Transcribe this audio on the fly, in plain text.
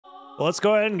Well, let's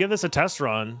go ahead and give this a test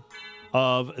run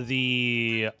of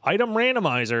the item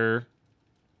randomizer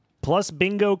plus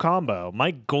bingo combo. My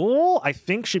goal, I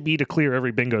think, should be to clear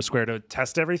every bingo square to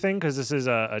test everything, because this is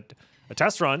a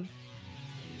test run.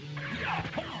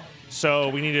 So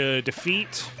we need to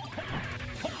defeat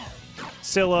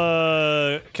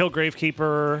Scylla, kill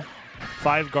Gravekeeper,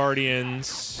 5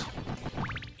 Guardians,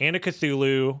 and a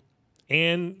Cthulhu,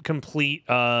 and complete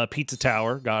Pizza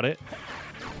Tower. Got it.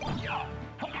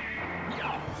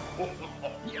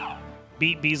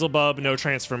 Beat Beelzebub, no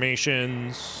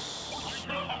transformations.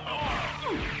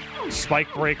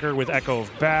 Spike Breaker with Echo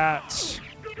of Bat.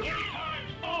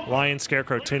 Lion,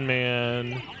 Scarecrow, Tin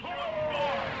Man.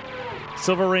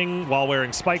 Silver Ring while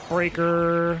wearing Spike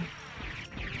Breaker.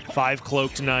 5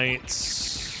 Cloaked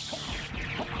Knights.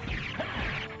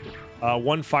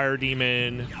 1 Fire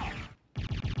Demon.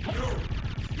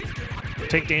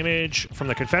 Take damage from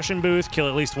the Confession Booth. Kill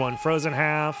at least 1 Frozen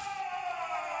Half.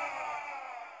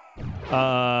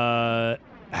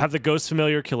 Have the Ghost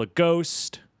Familiar kill a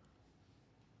ghost.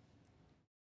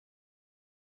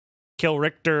 Kill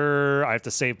Richter. I have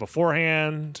to save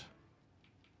beforehand.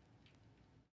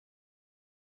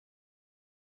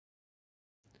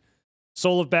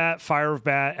 Soul of Bat, Fire of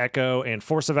Bat, Echo, and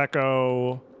Force of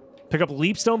Echo. Pick up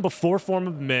Leapstone before Form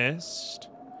of Mist.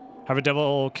 Have a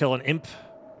Devil kill an Imp.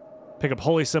 Pick up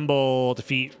Holy Symbol.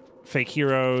 Defeat fake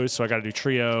heroes. So I gotta do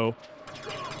Trio.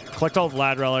 Collect all of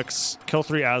Lad Relics. Kill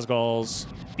 3 Asgulls.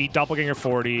 Beat Doppelganger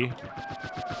 40.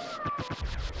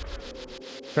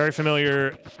 Very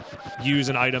familiar. Use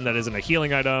an item that isn't a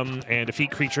healing item. And defeat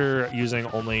creature using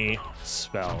only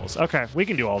spells. Okay, we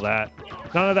can do all that.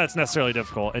 None of that's necessarily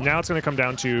difficult. And now it's going to come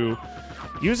down to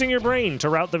using your brain to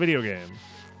route the video game.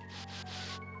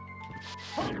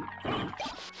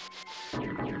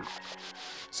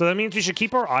 So that means we should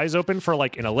keep our eyes open for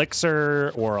like an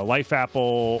elixir or a life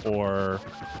apple or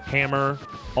hammer.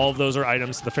 All of those are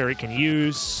items the fairy can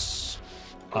use.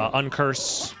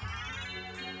 Uncurse.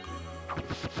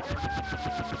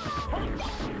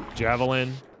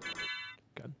 Javelin.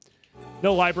 Good.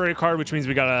 No library card, which means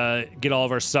we gotta get all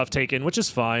of our stuff taken, which is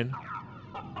fine.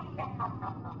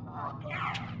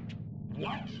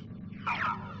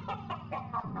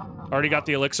 Already got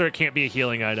the elixir. It can't be a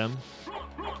healing item.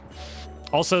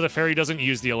 Also, the fairy doesn't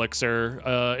use the elixir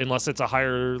unless it's a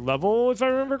higher level, if I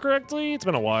remember correctly. It's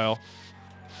been a while.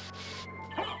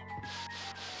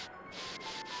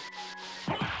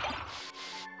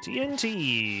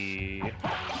 TNT.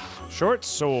 Short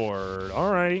sword.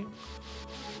 Alrighty.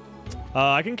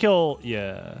 I can kill...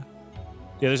 Yeah.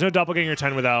 Yeah, there's no Doppelganger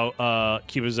 10 without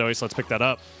Cube of Zoe, so let's pick that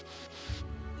up.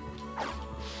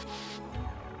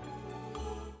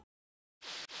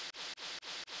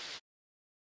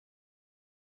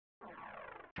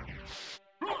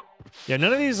 Yeah,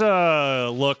 none of these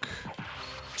look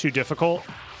too difficult.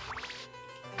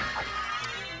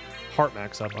 Heart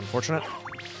max up, unfortunate.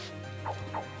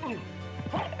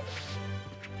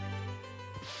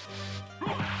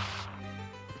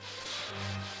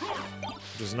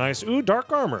 Which is nice. Ooh,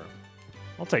 dark armor.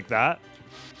 I'll take that.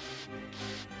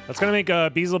 That's gonna make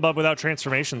Beelzebub without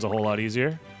transformations a whole lot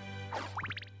easier.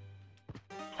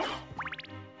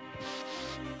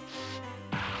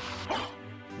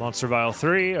 Monster Vial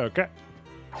 3, okay.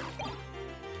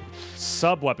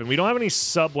 Sub-weapon. We don't have any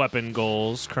sub-weapon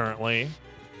goals currently.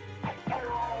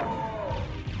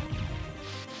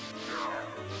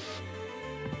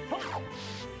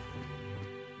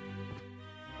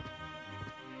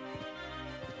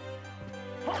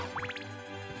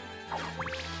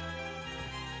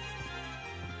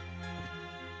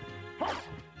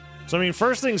 So, I mean,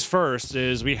 first things first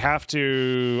is we have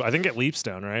to, I think, get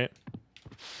Leapstone, right?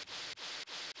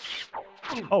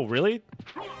 Oh, really?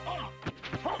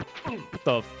 What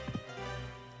the...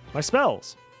 My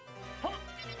spells. I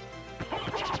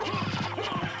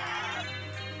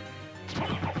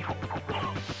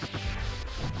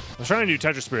was trying to do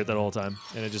Tetra Spirit that whole time,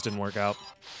 and it just didn't work out.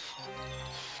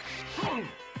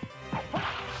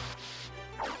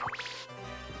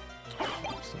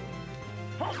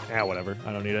 Yeah, whatever.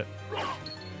 I don't need it.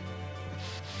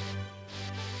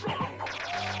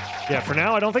 Yeah, for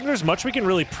now, I don't think there's much we can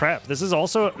really prep. This is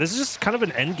just kind of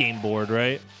an endgame board,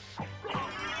 right?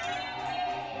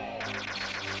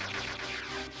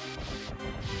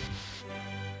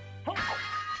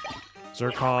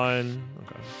 Zircon.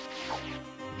 Okay.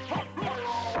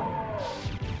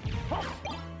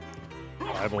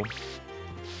 Bible.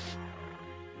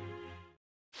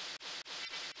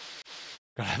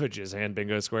 Gotta have a Jizz Hand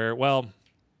bingo square. Well,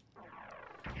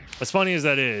 as funny as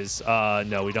that is,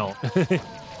 no, we don't.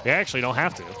 We actually don't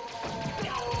have to.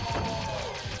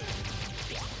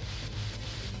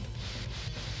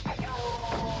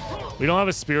 We don't have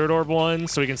a Spirit Orb one,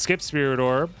 so we can skip Spirit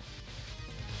Orb.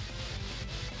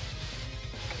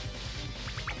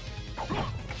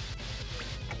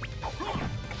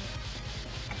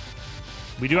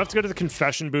 We do have to go to the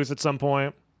confession booth at some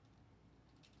point.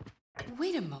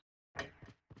 Wait a moment.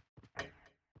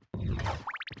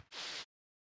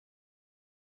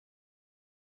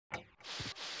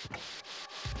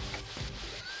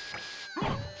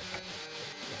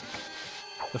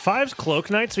 The 5 Cloak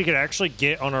Knights we could actually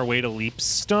get on our way to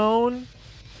Leapstone.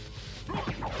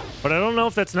 But I don't know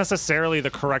if that's necessarily the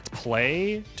correct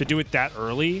play to do it that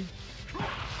early.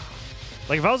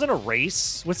 Like, if I was in a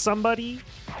race with somebody...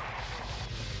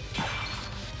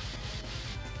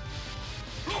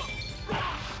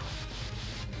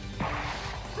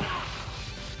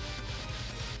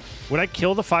 Would I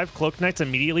kill the 5 Cloak Knights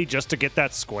immediately just to get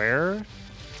that square?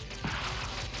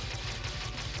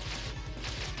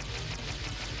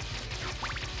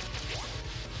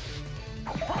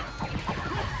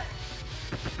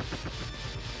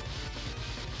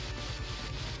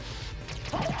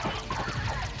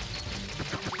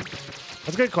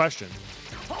 That's a good question.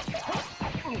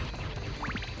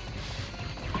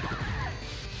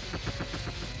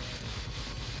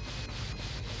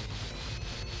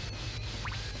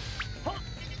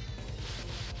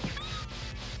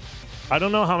 I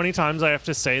don't know how many times I have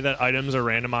to say that items are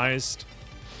randomized,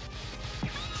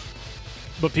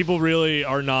 but people really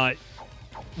are not,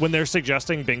 when they're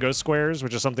suggesting bingo squares,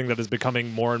 which is something that is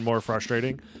becoming more and more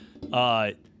frustrating.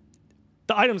 The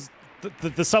items,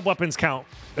 the sub-weapons count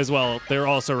as well. They're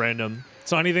also random.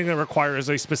 So anything that requires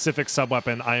a specific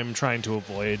sub-weapon, I am trying to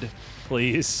avoid,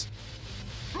 please.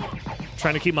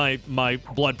 Trying to keep my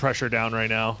blood pressure down right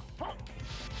now.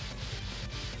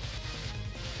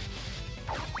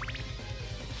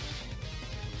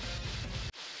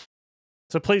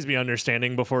 So please be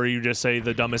understanding before you just say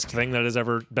the dumbest thing that has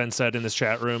ever been said in this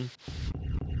chat room.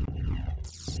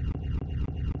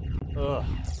 Ugh.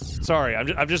 Sorry,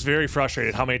 I'm just very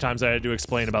frustrated how many times I had to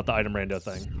explain about the item rando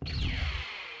thing.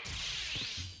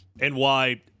 And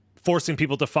why forcing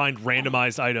people to find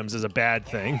randomized items is a bad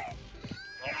thing.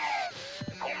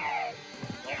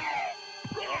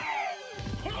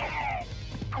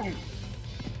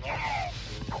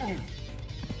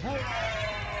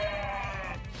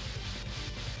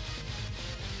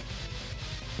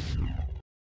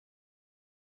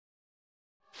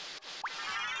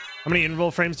 How many interval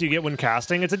frames do you get when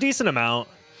casting? It's a decent amount.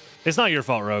 It's not your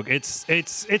fault, Rogue.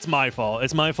 It's my fault.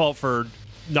 It's my fault for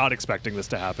not expecting this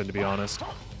to happen, to be honest.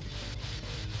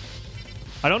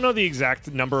 I don't know the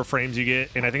exact number of frames you get,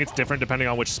 and I think it's different depending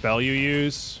on which spell you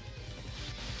use.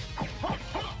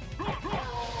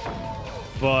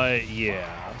 But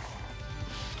yeah.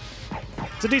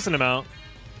 It's a decent amount.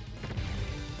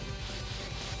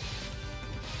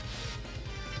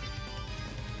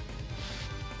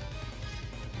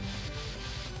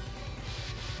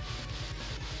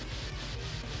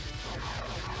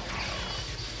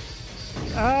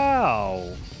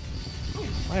 Ow!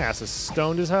 My ass is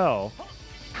stoned as hell.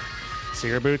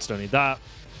 Seer boots, don't need that.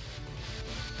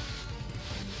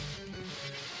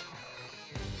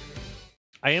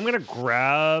 I am gonna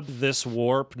grab this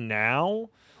warp now,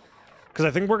 because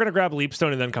I think we're gonna grab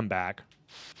Leapstone and then come back.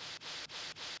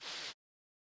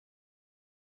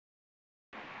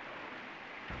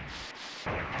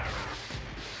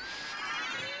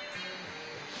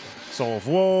 Soul of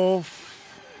Wolf.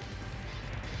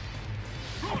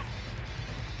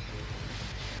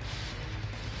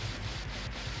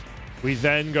 We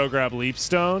then go grab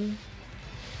Leapstone.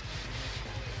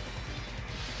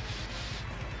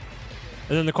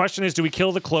 And then the question is, do we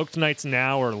kill the Cloaked Knights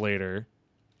now or later?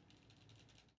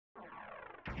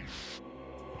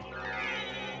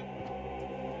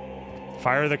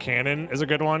 Fire the Cannon is a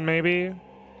good one, maybe?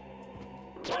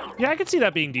 Yeah, I could see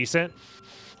that being decent.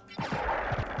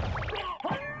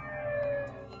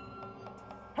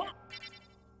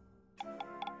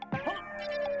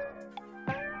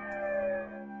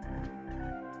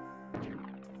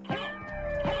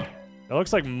 That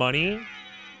looks like money.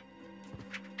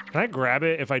 Can I grab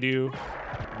it if I do?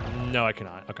 No, I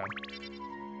cannot. Okay.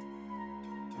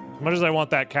 As much as I want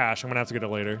that cash, I'm gonna have to get it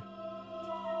later.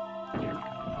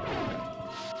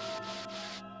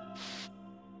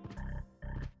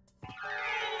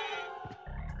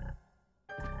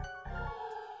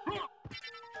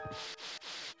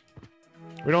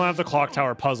 We don't have the clock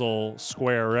tower puzzle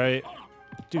square, right?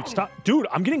 Dude, stop. Dude,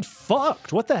 I'm getting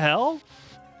fucked. What the hell?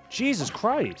 Jesus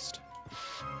Christ.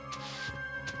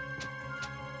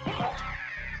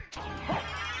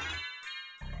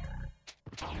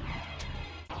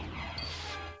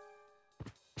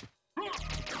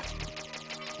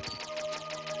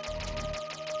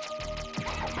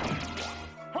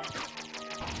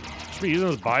 Should be using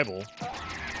this Bible.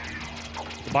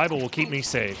 The Bible will keep me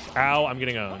safe. Ow, I'm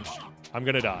getting owned. I'm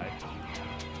gonna die.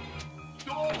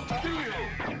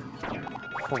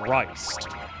 Christ.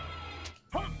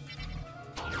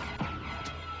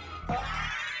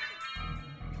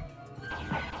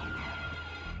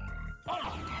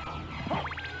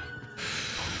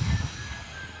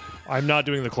 I'm not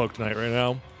doing the cloak tonight right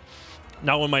now.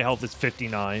 Not when my health is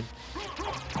 59.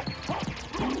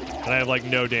 And I have like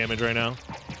no damage right now.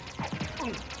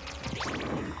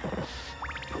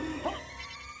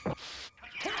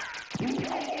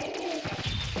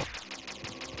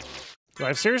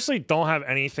 I seriously don't have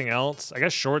anything else. I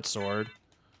guess short sword.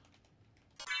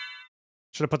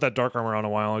 Should have put that dark armor on a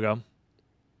while ago.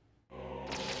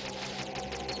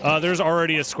 There's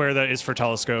already a square that is for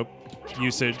telescope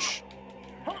usage.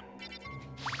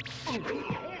 I'm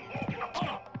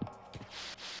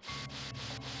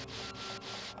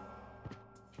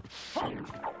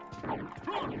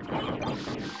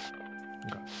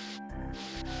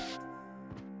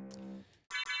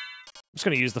just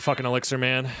gonna use the fucking elixir,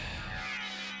 man.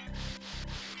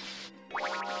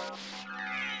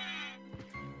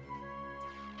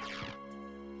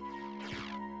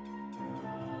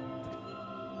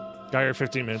 Got here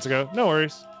 15 minutes ago. No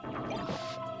worries.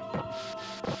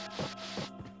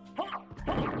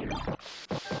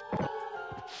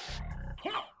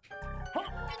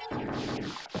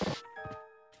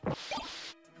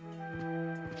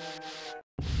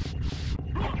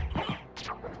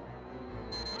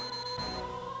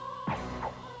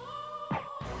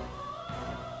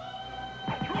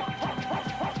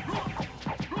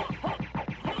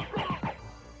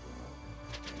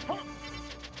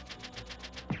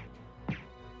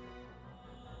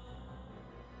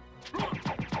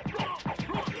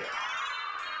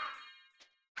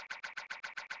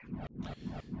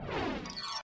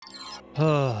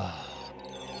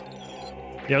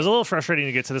 Yeah, it was a little frustrating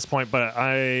to get to this point, but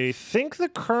I think the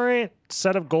current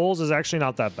set of goals is actually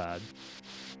not that bad.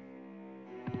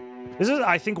 This is,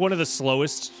 I think, one of the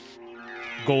slowest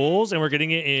goals, and we're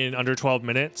getting it in under 12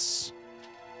 minutes.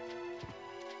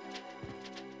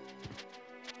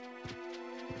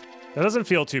 That doesn't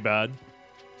feel too bad.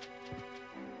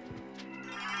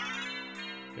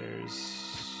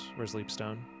 Where's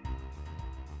Leapstone?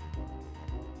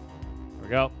 There we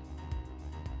go.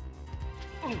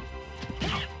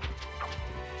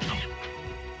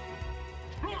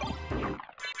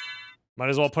 Might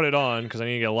as well put it on, because I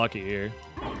need to get lucky here.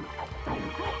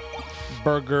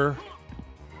 Burger.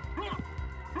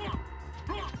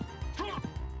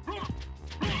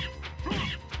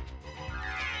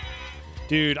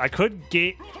 Dude, I could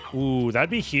get... Ooh, that'd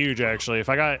be huge, actually. If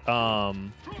I got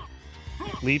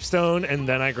Leapstone and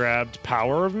then I grabbed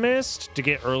Power of Mist to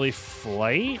get early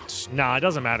flight. Nah, it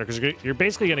doesn't matter, because you're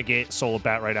basically going to get Soul of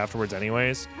Bat right afterwards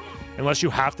anyways. Unless you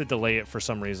have to delay it for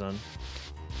some reason.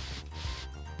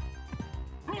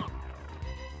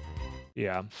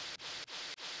 Yeah.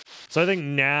 So I think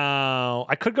now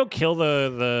I could go kill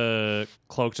the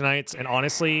Cloaked Knights, and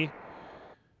honestly,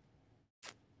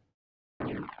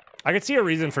 I could see a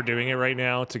reason for doing it right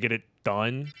now to get it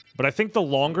done. But I think the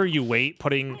longer you wait,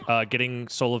 getting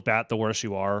Soul of Bat, the worse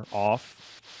you are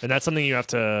off. And that's something you have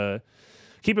to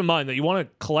keep in mind, that you want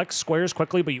to collect squares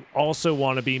quickly, but you also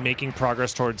want to be making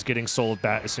progress towards getting Soul of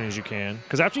Bat as soon as you can.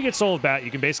 Because after you get Soul of Bat,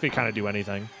 you can basically kind of do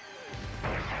anything.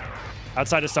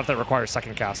 Outside of stuff that requires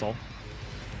second castle.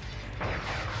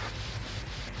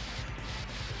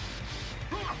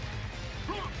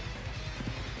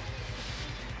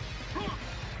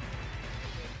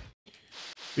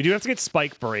 We do have to get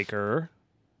Spike Breaker,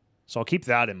 so I'll keep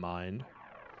that in mind.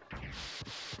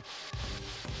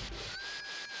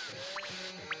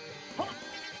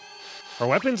 Our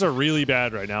weapons are really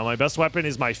bad right now. My best weapon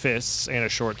is my fists and a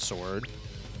short sword.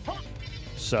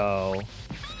 So...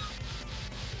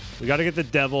 we gotta get the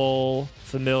Devil,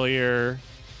 Familiar.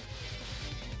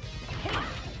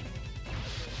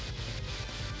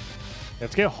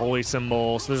 Let's get Holy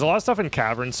Symbol. So there's a lot of stuff in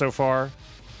Caverns so far.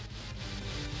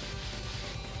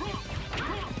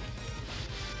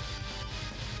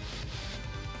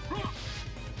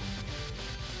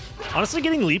 Honestly,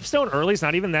 getting Leapstone early is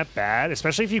not even that bad,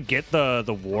 especially if you get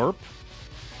the Warp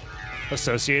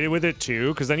associated with it too,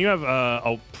 because then you have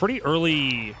a pretty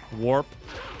early Warp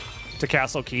to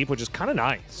Castle Keep, which is kind of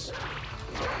nice.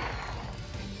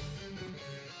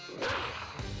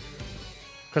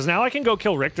 Because now I can go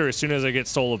kill Richter as soon as I get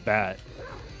Soul of Bat.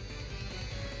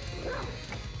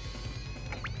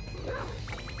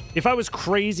 If I was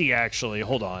crazy, actually,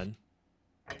 hold on.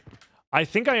 I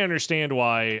think I understand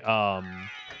why,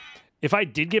 if I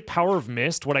did get Power of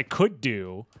Mist, what I could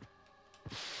do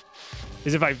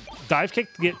is if I dive kick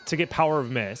to get Power of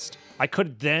Mist, I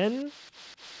could then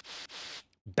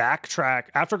backtrack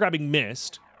after grabbing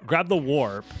Mist, grab the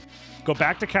Warp, go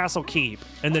back to Castle Keep,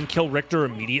 and then kill Richter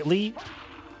immediately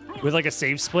with like a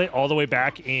save split all the way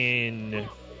back in...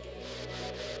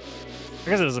 I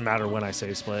guess it doesn't matter when I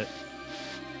save split.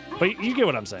 But you get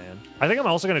what I'm saying. I think I'm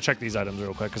also going to check these items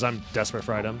real quick because I'm desperate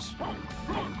for items.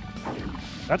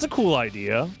 That's a cool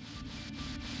idea.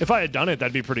 If I had done it,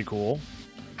 that'd be pretty cool.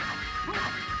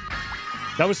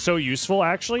 That was so useful,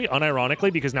 actually,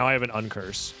 unironically, because now I have an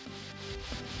uncurse.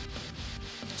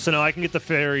 So now I can get the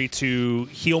fairy to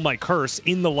heal my curse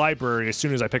in the library as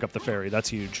soon as I pick up the fairy. That's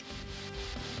huge.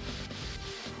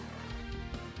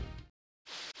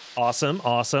 Awesome,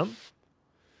 awesome.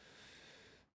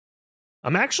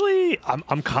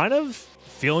 I'm kind of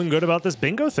feeling good about this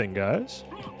bingo thing, guys.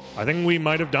 I think we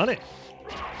might have done it.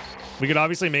 We could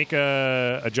obviously make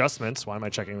adjustments. Why am I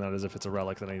checking that as if it's a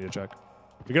relic that I need to check?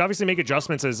 We could obviously make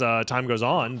adjustments as time goes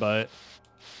on, but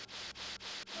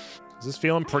this is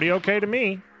feeling pretty okay to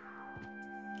me.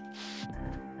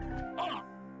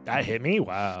 That hit me?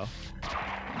 Wow.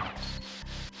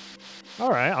 All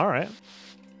right, all right.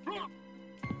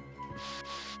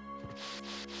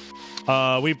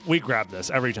 We grab this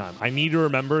every time. I need to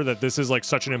remember that this is like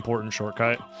such an important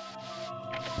shortcut.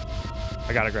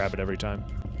 I gotta grab it every time.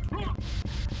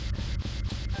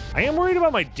 I am worried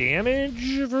about my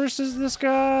damage versus this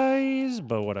guy's,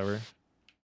 but whatever.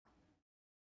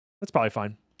 That's probably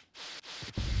fine.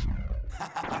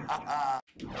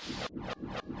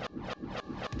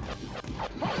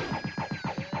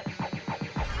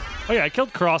 Oh yeah, I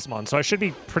killed Crossmon, so I should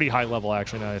be pretty high level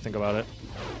actually now that I think about it.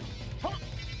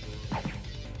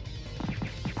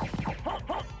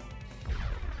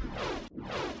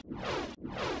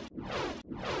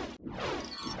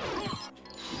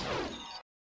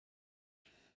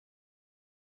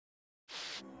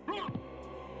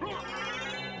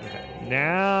 Okay,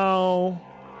 now...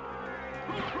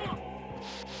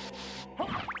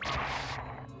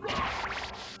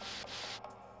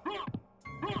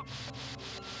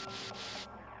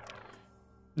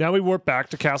 Now we warp back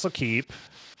to Castle Keep.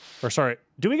 Or sorry,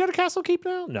 do we go to Castle Keep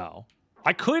now? No.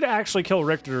 I could actually kill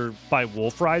Richter by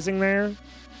Wolf Rising there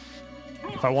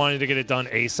if I wanted to get it done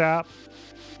ASAP.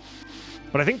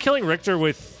 But I think killing Richter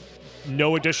with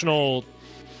no additional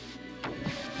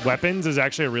weapons is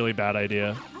actually a really bad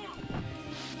idea.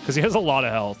 Because he has a lot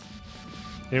of health.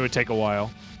 It would take a while.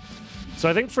 So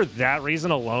I think for that reason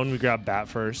alone, we grab Bat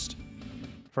first.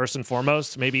 First and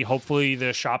foremost. Maybe hopefully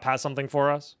the shop has something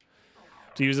for us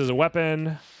to use as a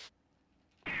weapon.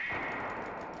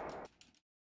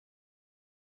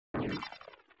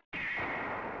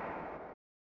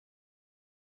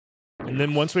 And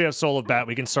then once we have Soul of Bat,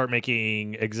 we can start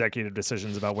making executive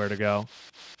decisions about where to go.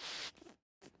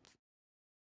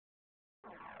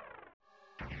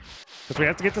 Because we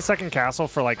have to get the second castle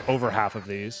for like over half of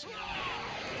these.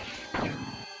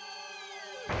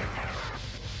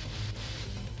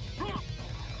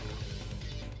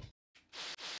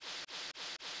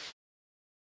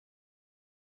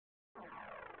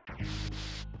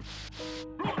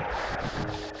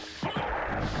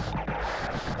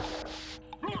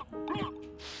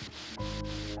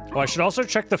 Oh, I should also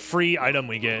check the free item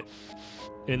we get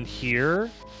in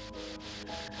here.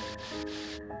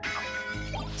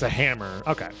 It's a hammer.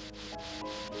 Okay.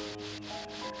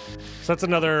 So that's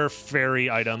another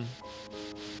fairy item.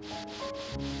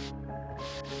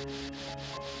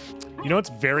 You know what's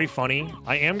very funny?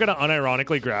 I am going to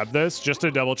unironically grab this just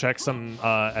to double check some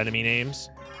enemy names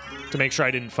to make sure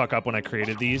I didn't fuck up when I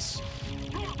created these.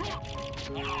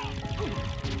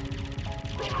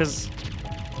 Because...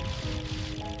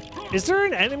 is there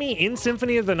an enemy in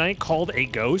Symphony of the Night called a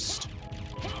ghost?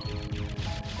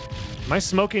 Am I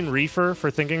smoking reefer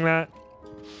for thinking that?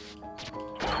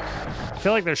 I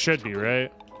feel like there should be,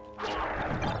 right?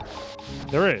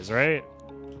 There is, right?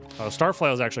 Oh,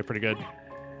 Starflail is actually pretty good.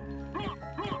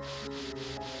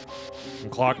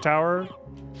 And Clock Tower.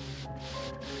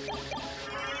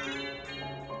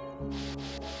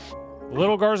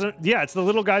 Little guys, yeah, it's the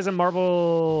little guys in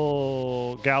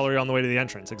Marble Gallery on the way to the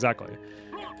entrance, exactly.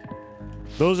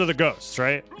 Those are the ghosts,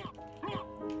 right?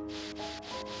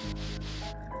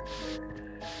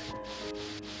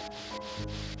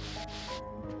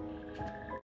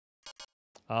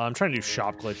 I'm trying to do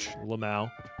shop glitch, Lamau.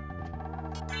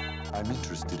 I'm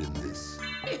interested in this.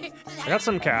 I got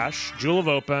some cash. Jewel of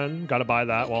Open. Gotta buy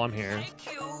that while I'm here.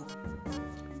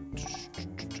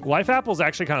 Life Apple's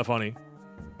actually kind of funny.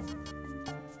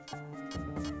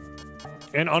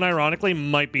 And unironically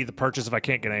might be the purchase if I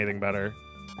can't get anything better.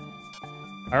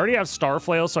 I already have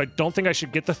Starflail, so I don't think I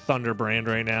should get the Thunderbrand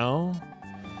right now.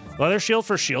 Leather shield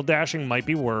for shield dashing might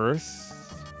be worth.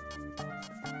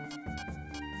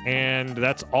 And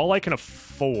that's all I can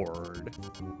afford.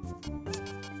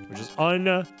 Which is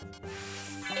unfortunate.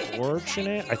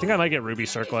 I think I might get Ruby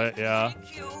Circlet, yeah.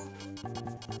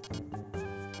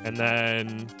 And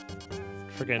then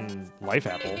freaking Life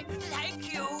Apple.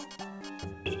 Thank you.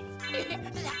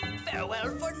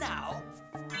 Farewell for now.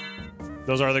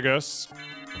 Those are the ghosts.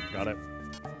 Got it.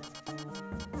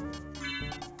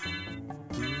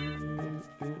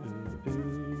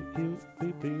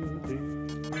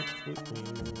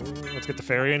 Let's get the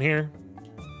fairy in here.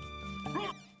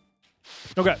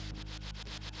 Okay.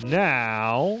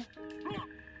 Now...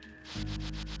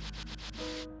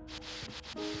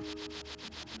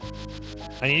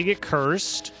 I need to get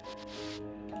cursed.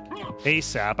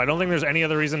 ASAP. I don't think there's any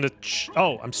other reason to...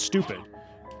 Oh, I'm stupid.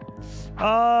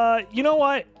 You know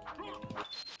what?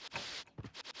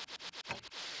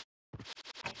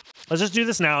 Let's just do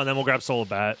this now, and then we'll grab Soul of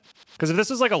Bat. Because if this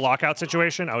was like a lockout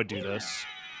situation, I would do this.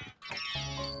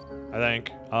 I think.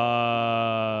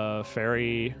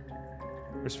 Fairy.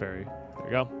 Where's Fairy? There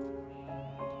you go.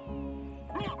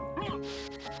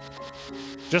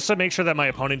 Just to make sure that my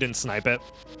opponent didn't snipe it.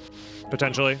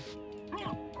 Potentially.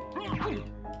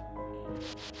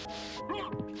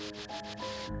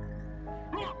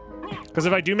 Because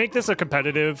if I do make this a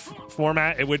competitive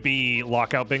format, it would be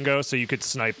lockout bingo, so you could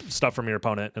snipe stuff from your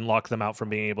opponent and lock them out from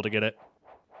being able to get it.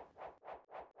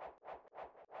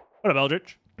 What up,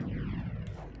 Eldritch?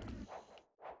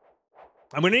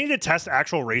 I'm going to need to test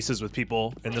actual races with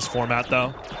people in this format,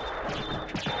 though.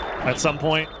 At some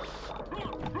point.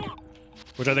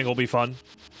 Which I think will be fun.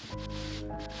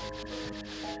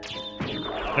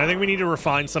 And I think we need to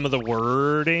refine some of the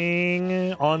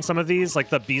wording on some of these. Like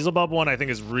the Beelzebub one, I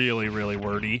think is really, really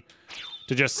wordy.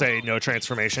 To just say no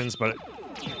transformations, but...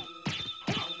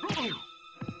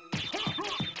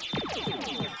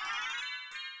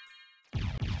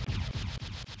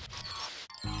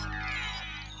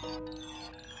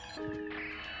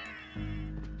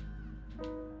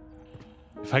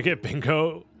 If I get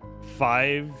bingo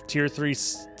 5 tier 3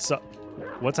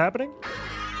 what's happening?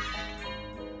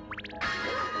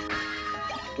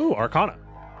 Ooh, Arcana.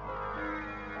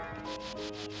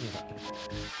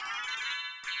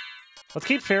 Let's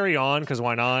keep Fairy on, because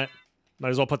why not? Might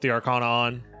as well put the Arcana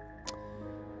on.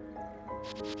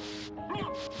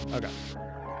 Okay.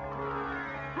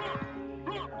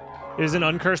 Is an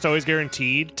uncursed always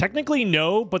guaranteed? Technically,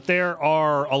 no, but there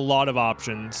are a lot of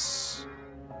options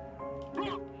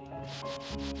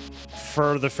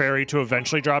for the Fairy to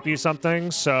eventually drop you something,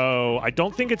 so I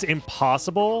don't think it's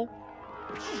impossible.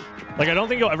 Like, I don't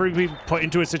think you'll ever be put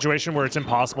into a situation where it's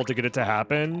impossible to get it to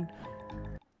happen.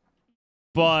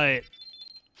 But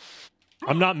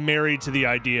I'm not married to the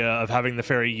idea of having the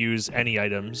Fairy use any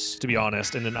items, to be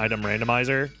honest, in an item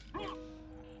randomizer.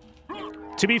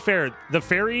 To be fair, the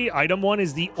Fairy item one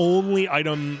is the only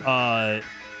item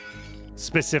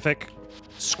specific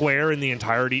square in the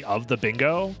entirety of the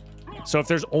bingo. So if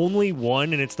there's only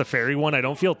one and it's the Fairy one, I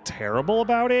don't feel terrible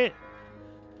about it.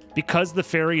 Because the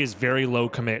Fairy is very low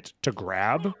commit to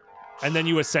grab, and then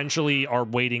you essentially are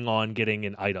waiting on getting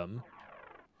an item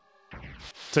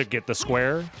to get the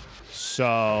square.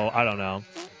 So, I don't know.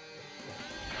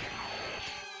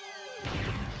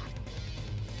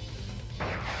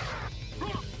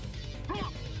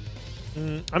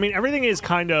 I mean, everything is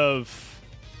kind of...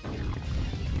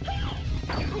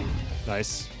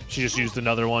 Nice. She just used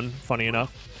another one, funny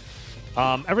enough.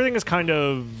 Everything is kind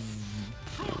of...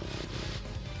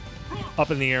 up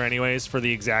in the air anyways for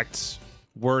the exact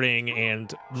wording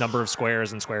and number of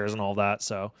squares and all that,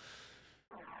 so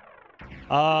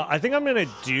I think I'm gonna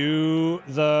do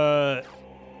the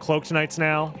Cloaked Knights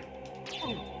now.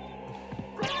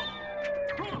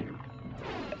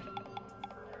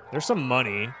 There's some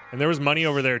money, and there was money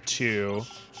over there too.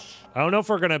 I don't know if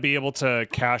we're gonna be able to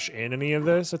cash in any of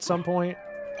this at some point.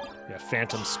 Yeah,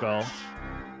 Phantom Skull.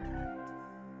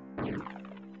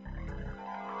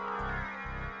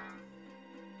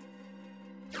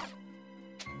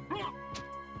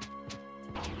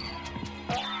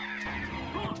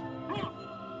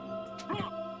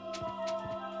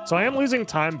 So I am losing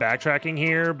time backtracking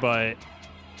here, but...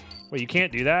 Wait, you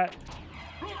can't do that?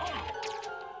 I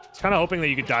was kind of hoping that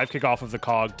you could dive kick off of the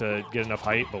cog to get enough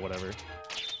height, but whatever.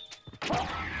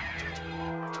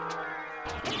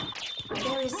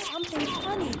 There is something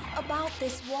funny about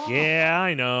this wall. Yeah,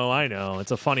 I know.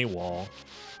 It's a funny wall.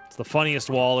 It's the funniest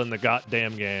wall in the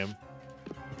goddamn game.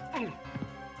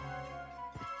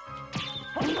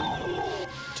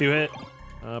 2-hit.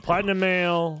 Platinum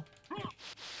Mail.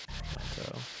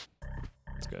 So,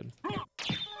 that's good.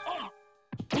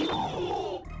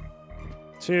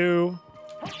 2,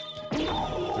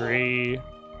 3,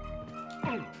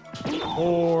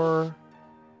 4,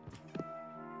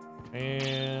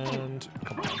 and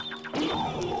come on.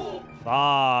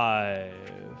 5.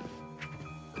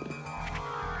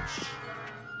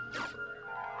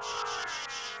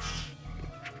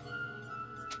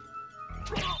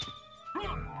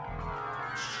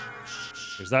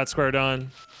 Is that square done?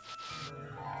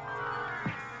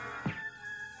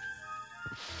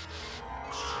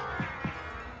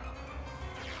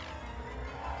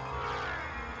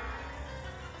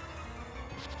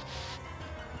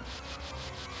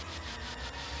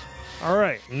 All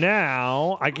right,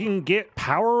 now I can get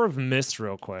Power of Mist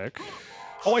real quick.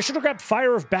 Oh, I should have grabbed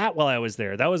Fire of Bat while I was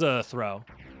there. That was a throw.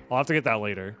 I'll have to get that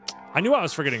later. I knew I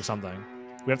was forgetting something.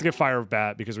 We have to get Fire of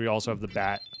Bat because we also have the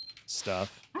bat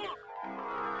stuff.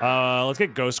 Let's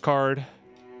get Ghost Card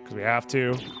because we have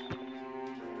to.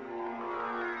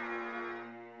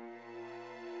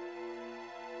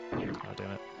 Oh,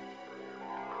 damn it.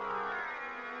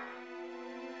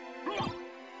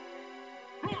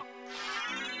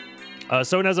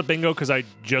 SotN has a bingo because I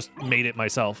just made it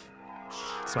myself.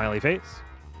 Smiley face.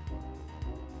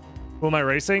 Who am I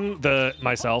racing?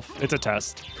 Myself. It's a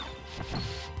test.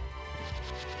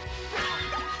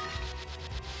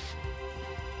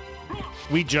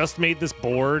 We just made this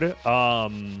board.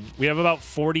 We have about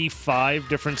 45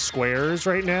 different squares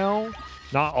right now.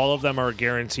 Not all of them are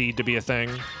guaranteed to be a thing.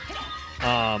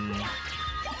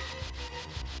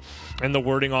 And the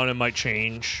wording on it might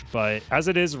change, but as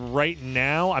it is right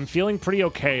now, I'm feeling pretty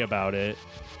okay about it.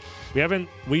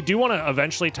 We do want to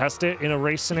eventually test it in a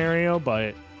race scenario,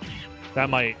 but that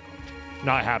might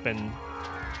not happen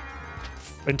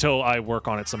until I work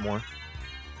on it some more.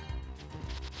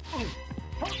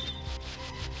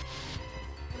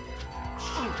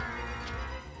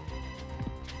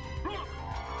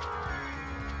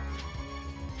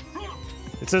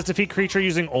 It says defeat creature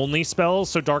using only spells,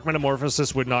 so Dark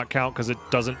Metamorphosis would not count because it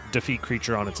doesn't defeat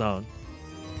creature on its own.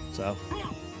 So,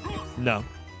 no.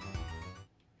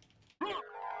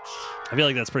 I feel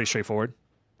like that's pretty straightforward.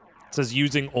 It says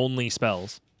using only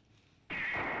spells.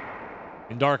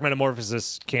 And Dark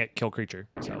Metamorphosis can't kill creature,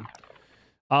 so.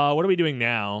 What are we doing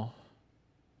now?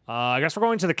 I guess we're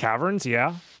going to the caverns,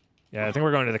 yeah? Yeah, I think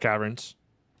we're going to the caverns.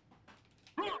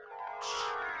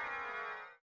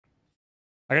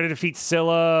 I gotta defeat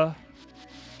Scylla.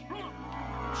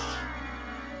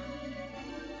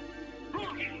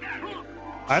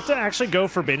 I have to actually go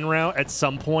Forbidden Route at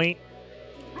some point.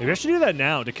 Maybe I should do that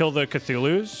now to kill the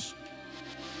Cthulhus.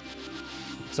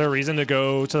 Is there a reason to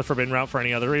go to the Forbidden Route for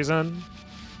any other reason?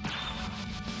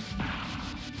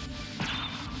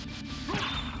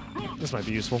 This might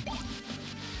be useful.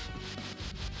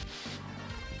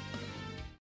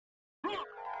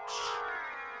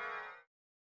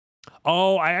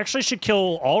 Oh, I actually should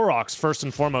kill Allrocks first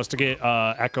and foremost to get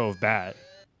Echo of Bat.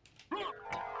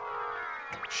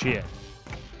 Shit.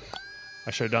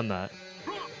 I should have done that.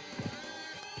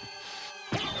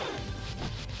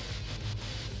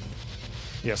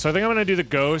 Yeah, so I think I'm going to do the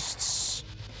ghosts.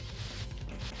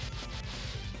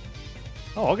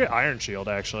 Oh, I'll get Iron Shield,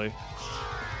 actually.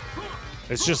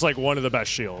 It's just like one of the best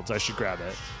shields. I should grab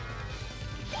it.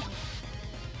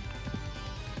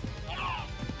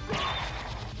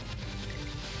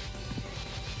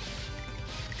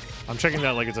 I'm checking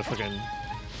that like it's a fucking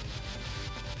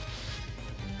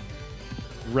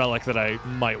relic that I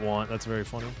might want. That's very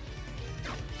funny.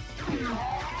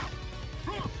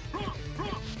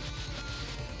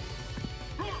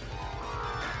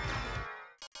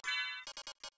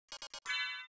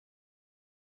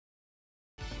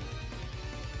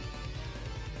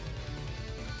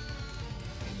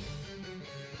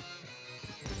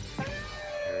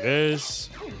 There it is.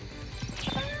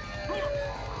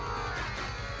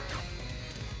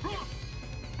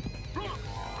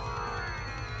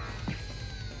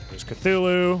 There's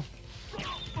Cthulhu.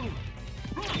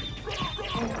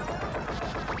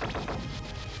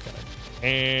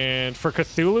 And for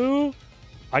Cthulhu,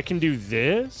 I can do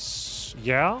this.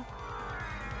 Yeah.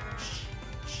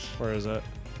 Where is it?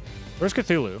 Where's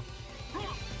Cthulhu?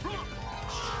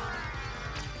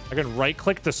 I can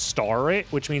right-click to star it,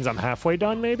 which means I'm halfway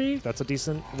done, maybe? That's a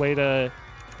decent way to...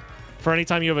 For any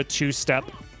time you have a two-step.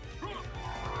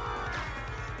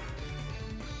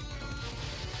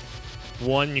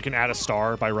 One, you can add a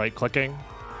star by right-clicking.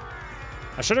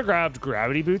 I should have grabbed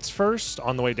Gravity Boots first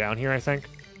on the way down here, I think.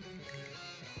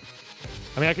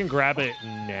 I mean, I can grab it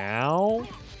now.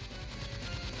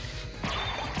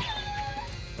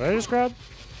 What did I just grab?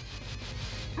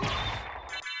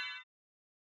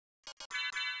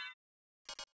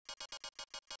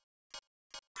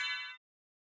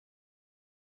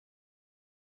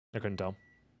 I couldn't tell.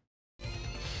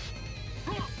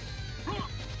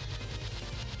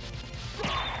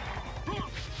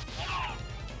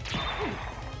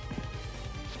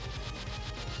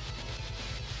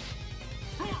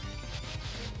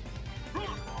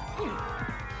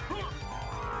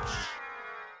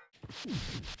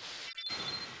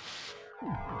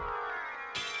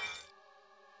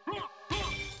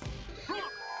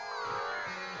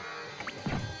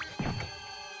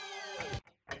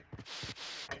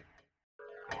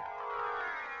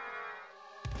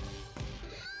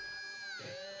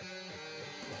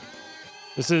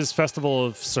 This is Festival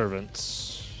of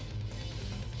Servants.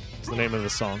 It's the name of the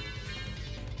song.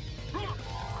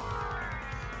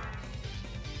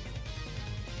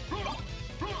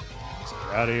 Let's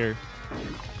get out of here.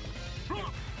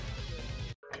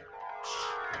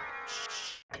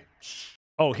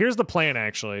 Oh, here's the plan,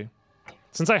 actually.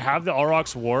 Since I have the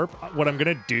Aurochs Warp, what I'm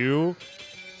going to do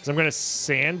is I'm going to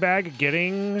sandbag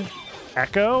getting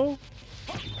Echo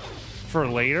for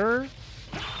later.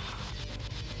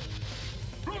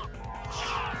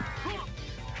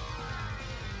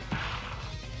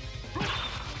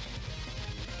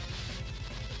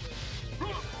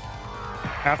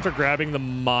 After grabbing the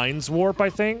Mind's Warp,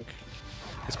 I think,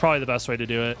 is probably the best way to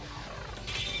do it.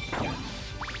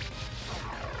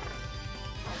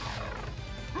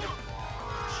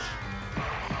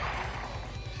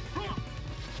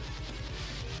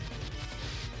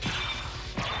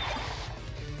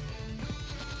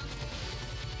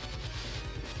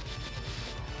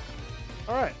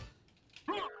 All right.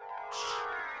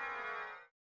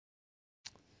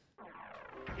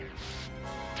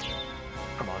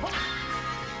 Come on.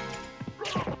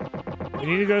 We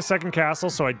need to go to second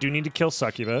castle, so I do need to kill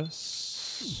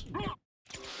Succubus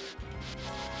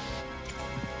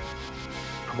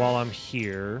while I'm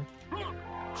here.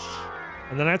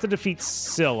 And then I have to defeat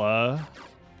Scylla.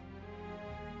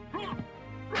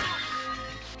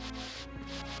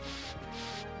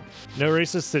 No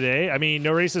races today? I mean,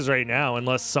 no races right now,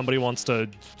 unless somebody wants to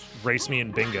race me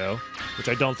in bingo, which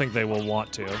I don't think they will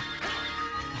want to.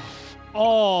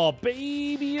 Oh,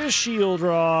 baby, a shield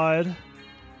rod.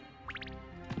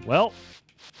 Well,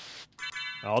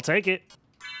 I'll take it.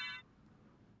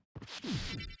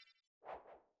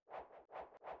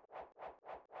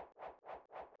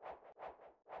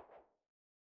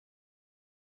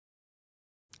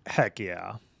 Heck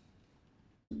yeah.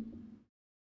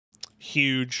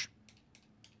 Huge.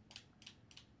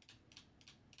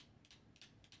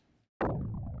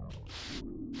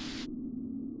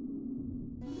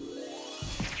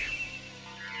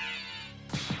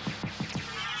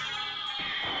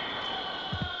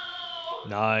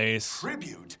 Nice.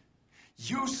 Tribute.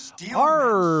 You steal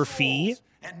Arfie. men's souls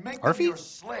and make them Arfie? your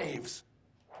slaves.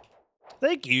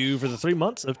 Thank you for the 3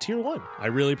 months of tier 1. I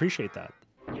really appreciate that.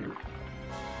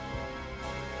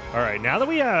 All right, now that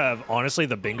we have, honestly,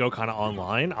 the bingo kind of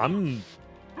online, I'm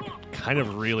kind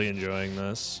of really enjoying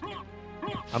this.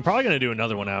 I'm probably going to do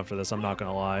another one after this, I'm not going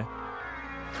to lie.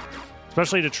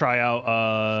 Especially to try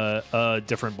out a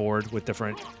different board with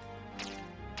different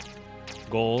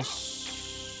goals.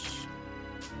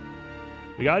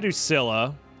 We got to do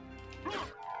Scylla,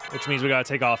 which means we got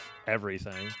to take off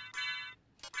everything.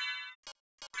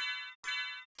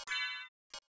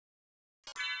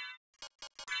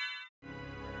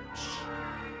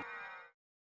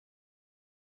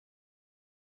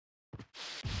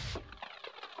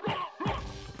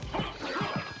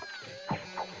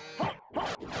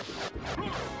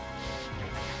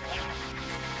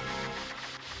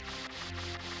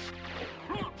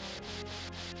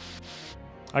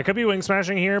 I could be wing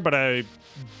smashing here, but I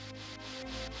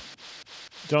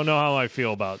don't know how I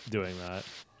feel about doing that.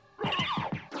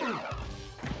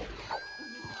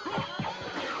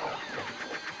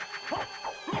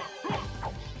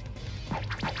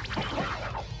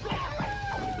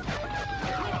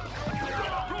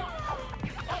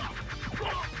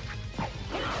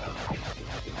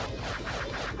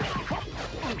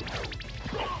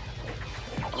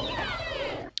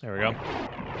 There we go.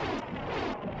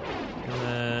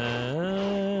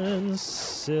 And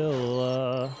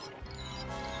Scylla.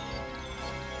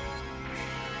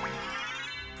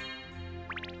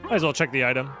 Might as well check the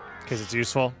item in case it's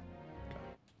useful.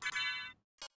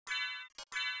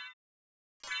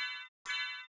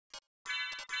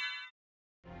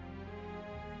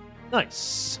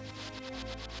 Nice.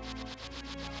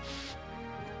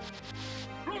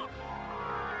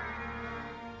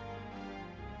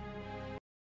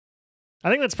 I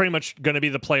think that's pretty much going to be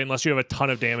the play unless you have a ton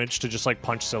of damage to just like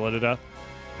punch Scylla to death.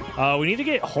 We need to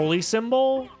get Holy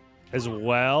Symbol as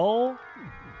well.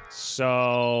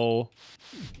 So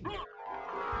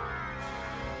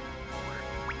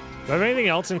Do I have anything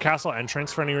else in castle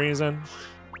entrance for any reason?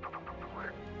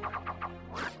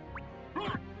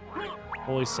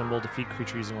 Holy symbol, defeat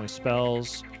creature using only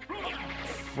spells.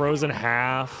 Frozen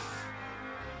half.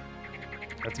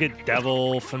 Let's get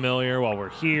devil familiar while we're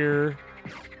here.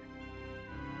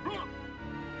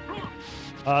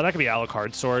 That could be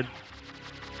Alucard's sword.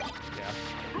 Yeah.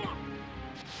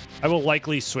 I will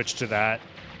likely switch to that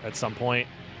at some point.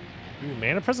 Ooh,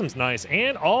 Mana Prism's nice.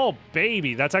 And, oh,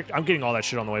 baby. That's I'm getting all that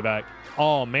shit on the way back.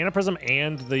 Oh, Mana Prism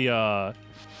and the,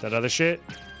 that other shit.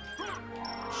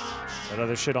 That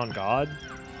other shit on God.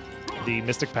 The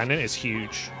Mystic Pendant is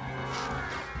huge.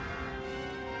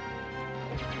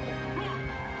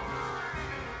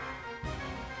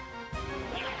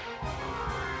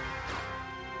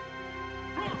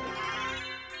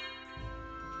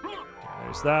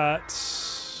 There's that.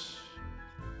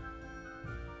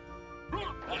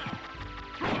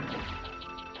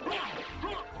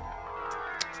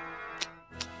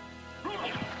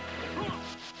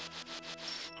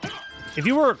 If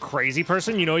you were a crazy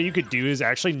person, you know what you could do is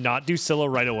actually not do Scylla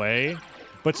right away,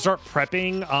 but start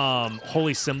prepping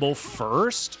Holy Symbol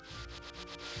first.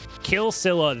 Kill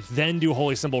Scylla, then do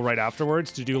Holy Symbol right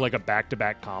afterwards to do like a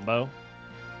back-to-back combo.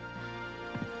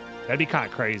 That'd be kind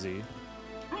of crazy.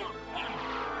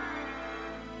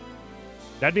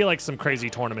 That'd be like some crazy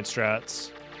tournament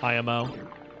strats. IMO.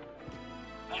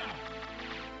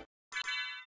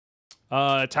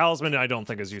 Talisman I don't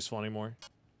think is useful anymore.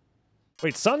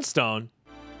 Wait, Sunstone?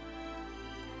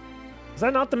 Is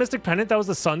that not the Mystic Pendant? That was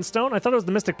the Sunstone? I thought it was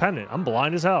the Mystic Pendant. I'm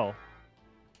blind as hell.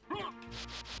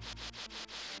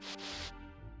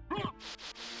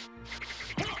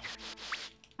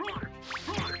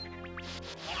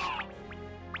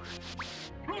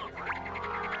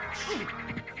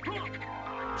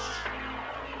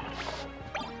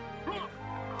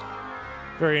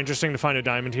 Very interesting to find a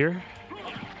diamond here.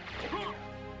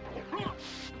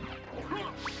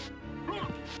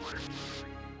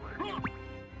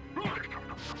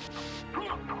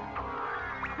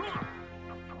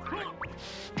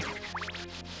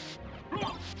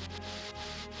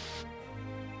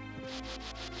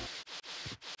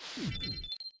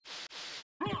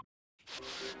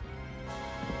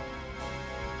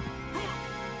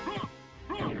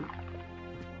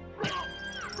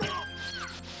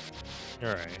 All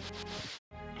right.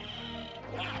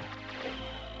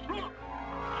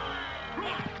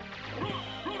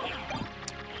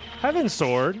 Heaven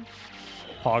Sword.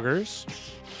 Poggers.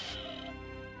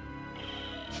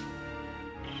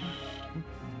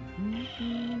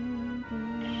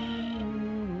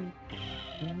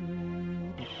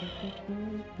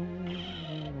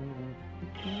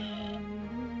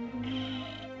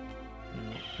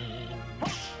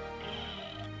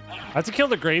 I have to kill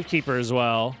the Gravekeeper as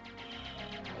well.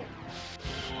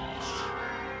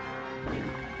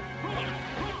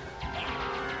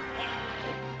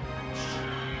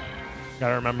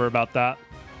 Gotta remember about that.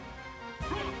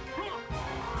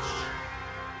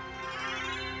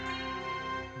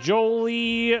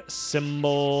 Jolie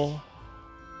symbol.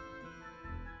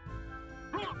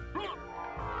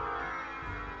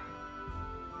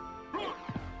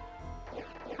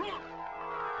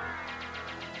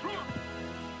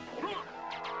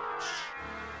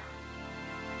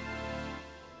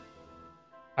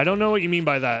 I don't know what you mean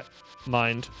by that,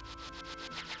 Mind.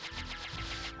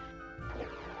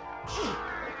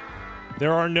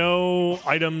 There are no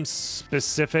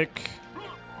item-specific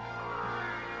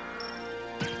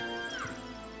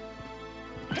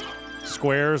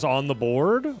squares on the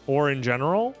board or in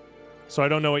general, so I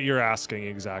don't know what you're asking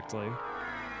exactly.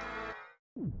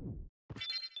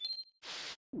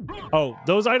 Oh,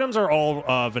 those items are all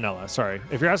vanilla, sorry.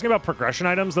 If you're asking about progression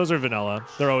items, those are vanilla.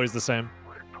 They're always the same.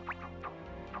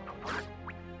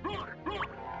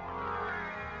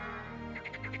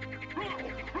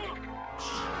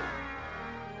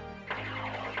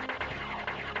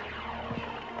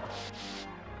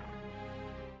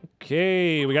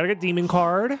 Okay, we gotta get Demon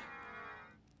Card.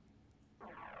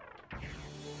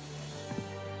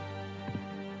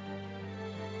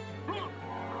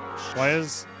 Why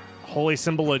is Holy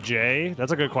Symbol a J?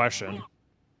 That's a good question.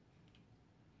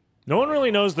 No one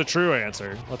really knows the true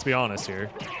answer. Let's be honest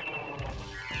here.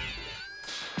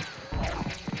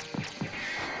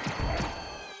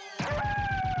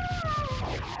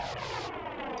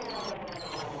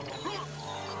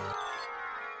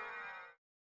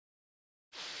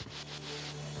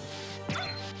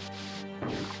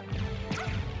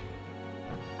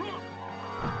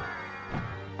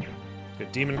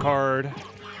 Demon Card.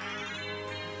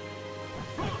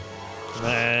 And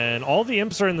then all the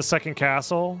imps are in the second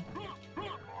castle.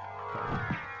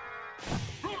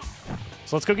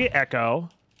 So let's go get Echo.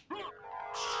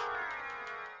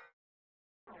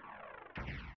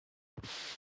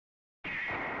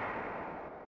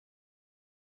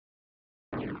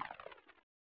 I'm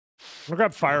gonna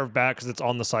grab Fire of Bat because it's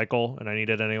on the cycle and I need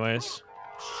it anyways.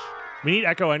 We need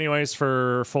Echo anyways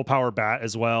for full power Bat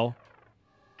as well.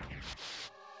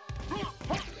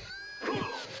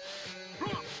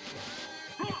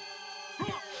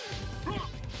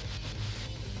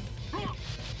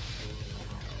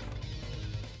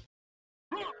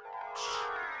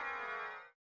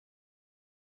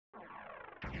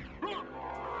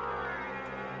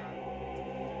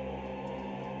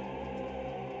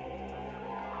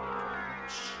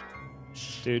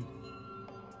 Dude.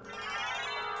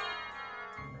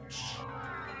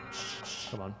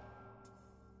 Come on.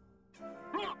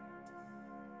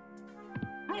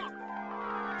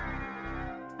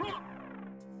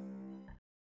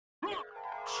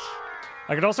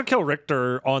 I could also kill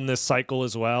Richter on this cycle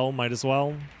as well. Might as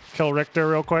well kill Richter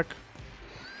real quick.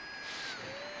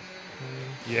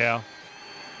 Yeah.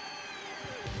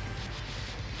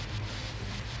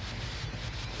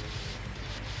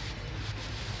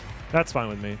 That's fine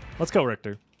with me. Let's kill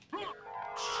Richter.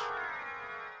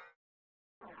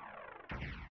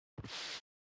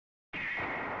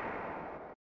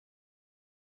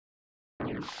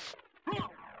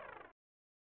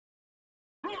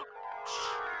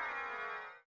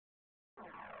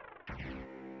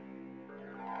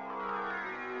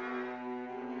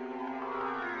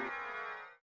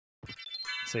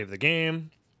 Save the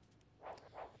game.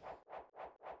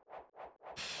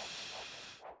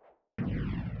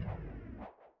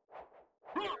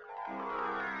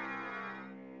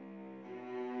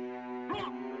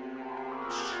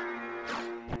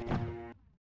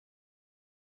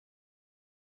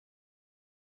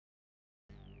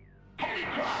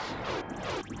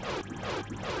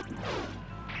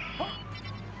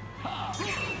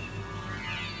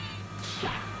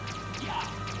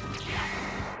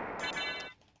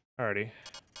 Alrighty.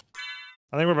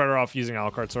 I think we're better off using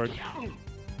Alucard Sword.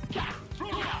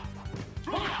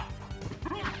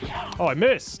 Oh, I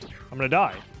missed. I'm gonna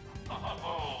die.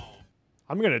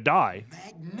 I'm gonna die.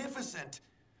 Magnificent.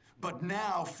 But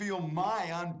now feel my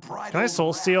unbridled Can I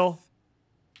soul wrath. steal?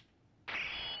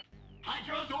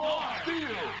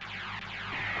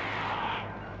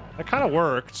 That kind of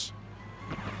worked.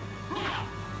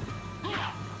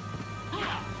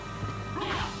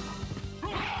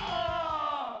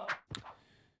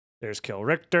 There's Kill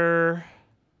Richter.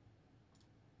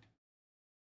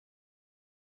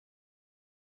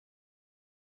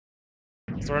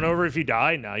 Let's run over if you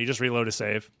die. No, you just reload a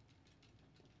save.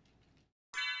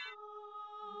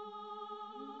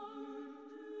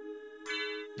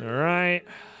 All right.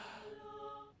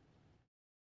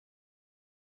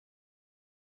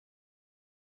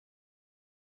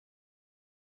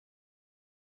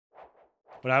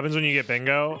 What happens when you get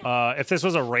bingo? If this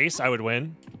was a race, I would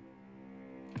win.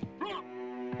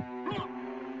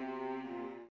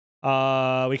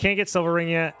 We can't get Silver Ring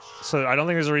yet, so I don't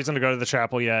think there's a reason to go to the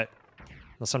chapel yet.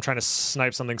 Unless I'm trying to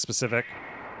snipe something specific.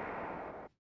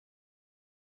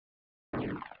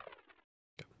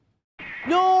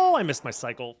 No, I missed my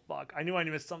cycle. Fuck, I knew I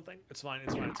missed something. It's fine,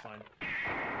 it's fine, it's fine.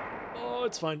 Oh,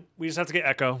 it's fine. We just have to get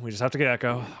Echo. We just have to get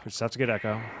Echo. We just have to get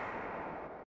Echo.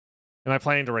 Am I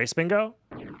planning to race bingo?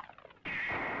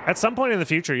 At some point in the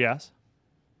future, yes.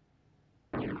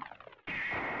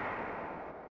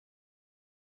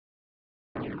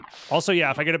 Also,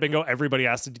 yeah, if I get a bingo, everybody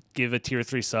has to give a tier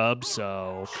 3 sub,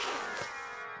 so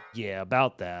yeah,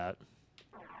 about that.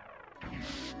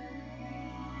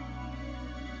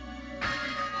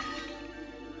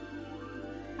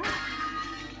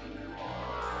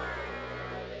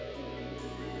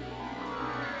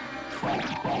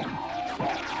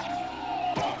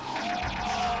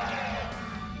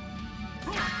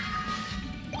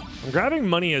 I'm grabbing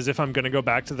money as if I'm gonna go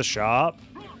back to the shop.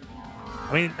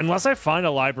 I mean, unless I find a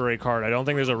library card, I don't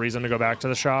think there's a reason to go back to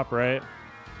the shop, right?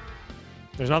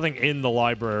 There's nothing in the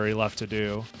library left to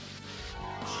do.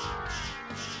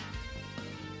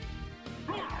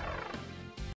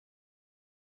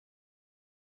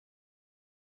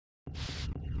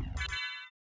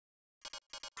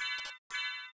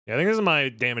 Yeah, I think this is my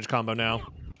damage combo now.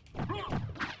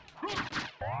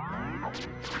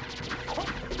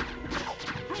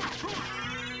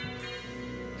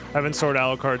 Heaven Sword,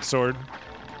 Alucard Sword.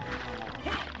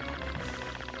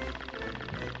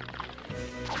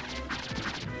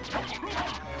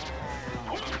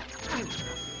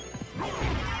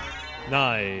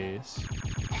 Nice.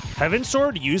 Heaven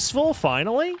Sword useful,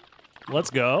 finally? Let's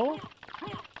go.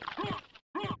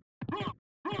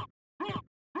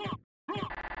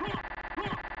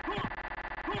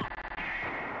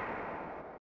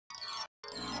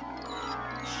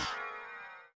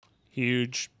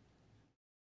 Huge.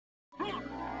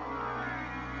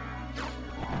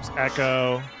 There's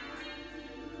Echo.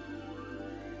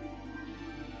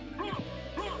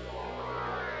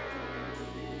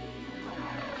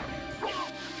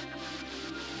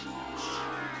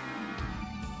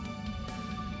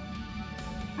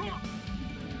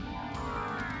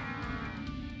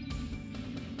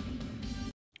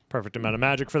 Perfect amount of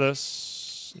magic for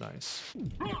this. Nice.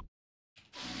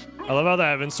 I love how the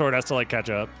Heaven Sword has to, like, catch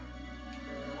up.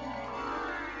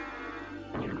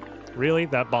 Really?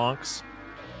 That bonks?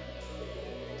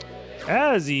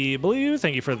 Azzy Blue,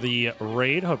 thank you for the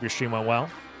raid. Hope your stream went well.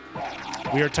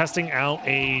 We are testing out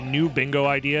a new bingo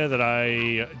idea that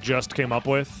I just came up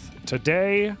with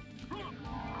today.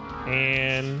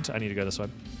 And I need to go this way.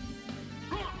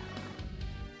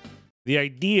 The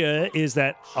idea is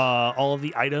that all of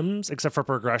the items, except for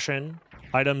progression,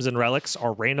 items and relics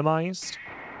are randomized.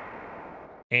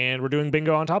 And we're doing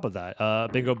bingo on top of that.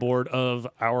 Bingo board of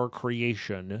our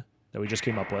creation that we just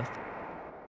came up with.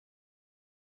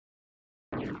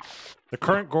 The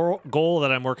current goal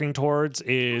that I'm working towards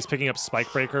is picking up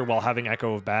Spikebreaker while having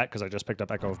Echo of Bat, because I just picked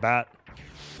up Echo of Bat.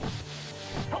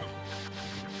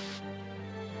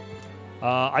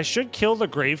 I should kill the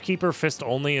Gravekeeper fist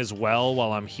only as well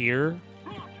while I'm here.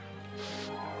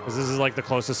 Because this is like the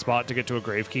closest spot to get to a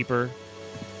Gravekeeper.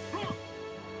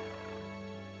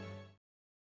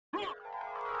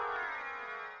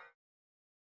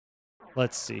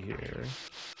 Let's see here.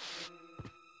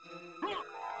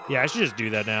 Yeah, I should just do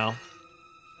that now.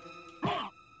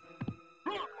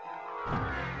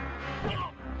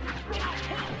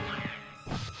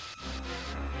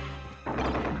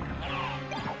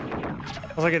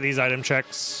 Let's look at these item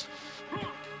checks.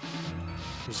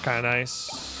 Which is kind of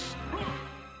nice.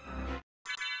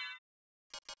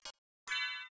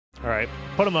 All right,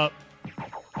 put them up.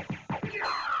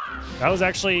 That was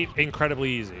actually incredibly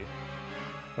easy.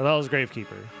 Well, that was Gravekeeper.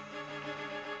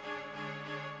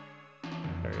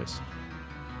 There he is.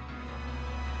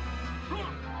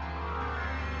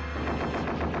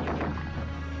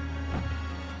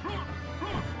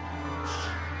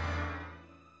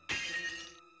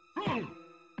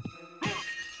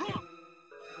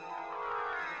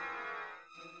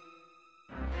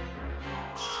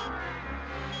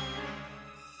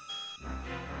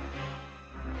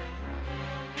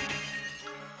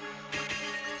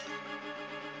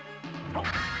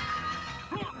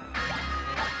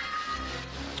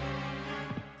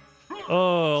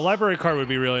 Oh, a library card would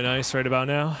be really nice right about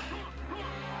now.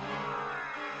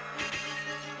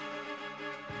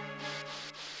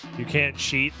 You can't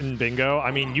cheat in bingo.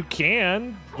 I mean, you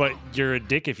can, but you're a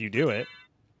dick if you do it.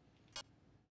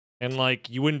 And, like,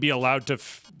 you wouldn't be allowed to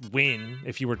win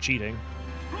if you were cheating.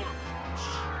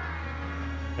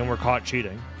 And we're caught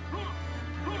cheating.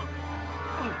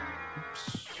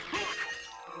 Oops.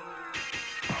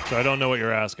 So I don't know what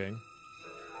you're asking.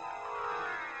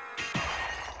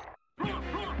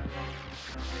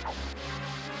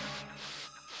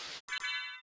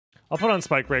 I'll put on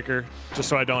Spikebreaker, just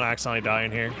so I don't accidentally die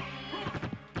in here,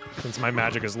 since my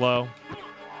magic is low.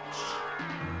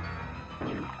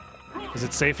 Is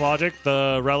it safe logic?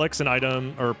 The relics and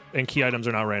and key items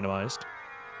are not randomized.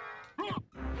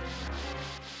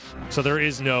 So there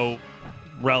is no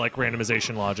relic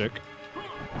randomization logic.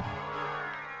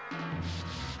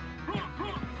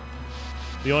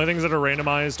 The only things that are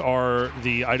randomized are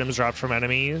the items dropped from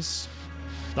enemies,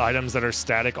 the items that are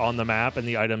static on the map, and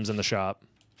the items in the shop.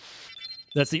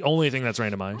 That's the only thing that's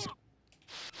randomized.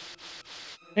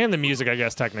 And the music, I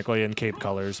guess, technically, and cape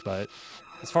colors, but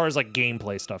as far as, like,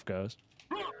 gameplay stuff goes.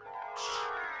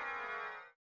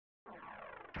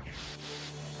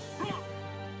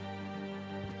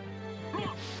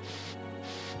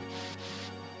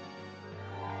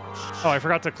 Oh, I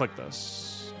forgot to click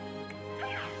this.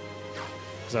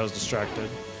 Because I was distracted.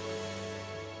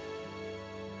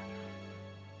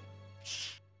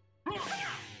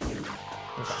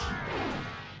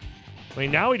 I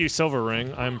mean, now we do Silver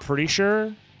Ring, I'm pretty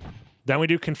sure. Then we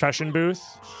do Confession Booth.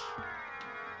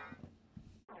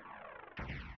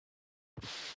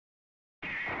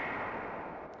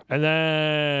 And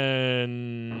then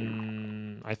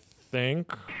I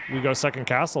think we go Second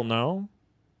Castle, no?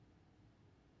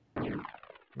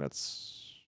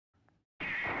 That's...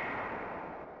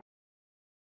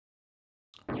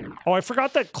 Oh, I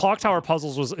forgot that Clock Tower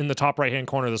Puzzles was in the top right-hand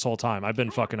corner this whole time. I've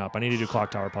been fucking up. I need to do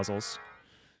Clock Tower Puzzles.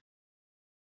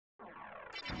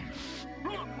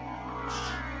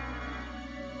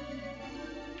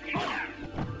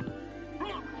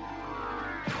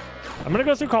 I'm gonna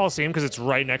go through Coliseum because it's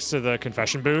right next to the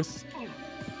confession booth.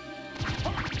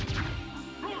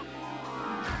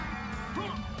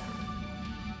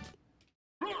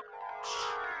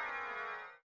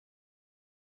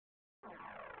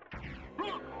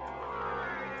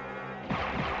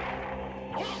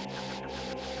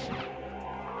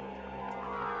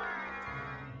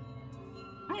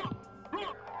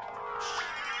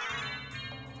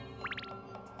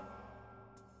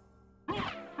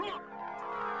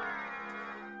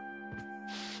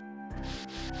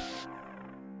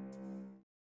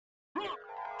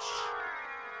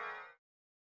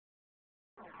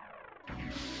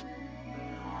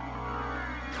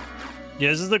 Yeah,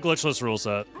 this is the glitchless rule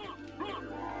set.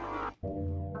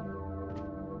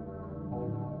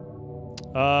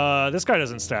 This guy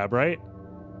doesn't stab, right?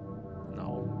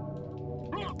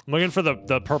 No. I'm looking for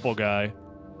the purple guy.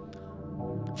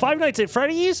 Five Nights at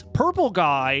Freddy's? Purple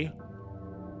guy?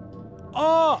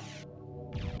 Oh!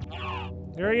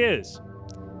 There he is.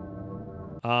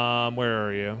 Where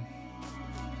are you?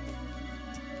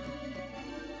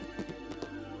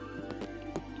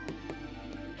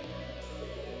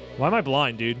 Why am I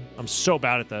blind, dude? I'm so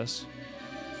bad at this.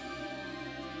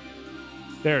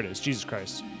 There it is. Jesus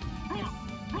Christ.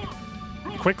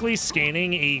 Quickly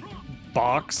scanning a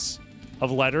box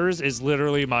of letters is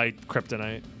literally my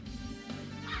kryptonite.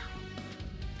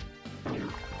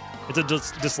 It's a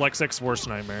dyslexic's worst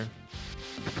nightmare.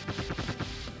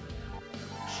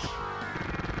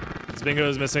 This bingo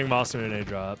is missing Mossman and a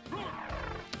drop.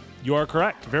 You are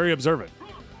correct. Very observant.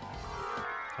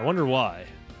 I wonder why.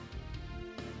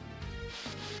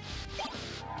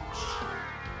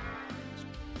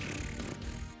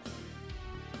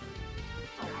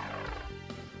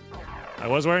 I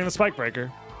was wearing the spike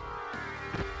breaker.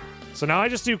 So now I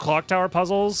just do clock tower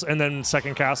puzzles and then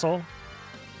second castle.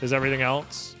 Is everything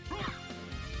else?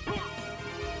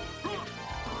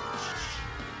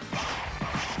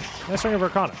 Nice ring of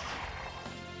Arcana.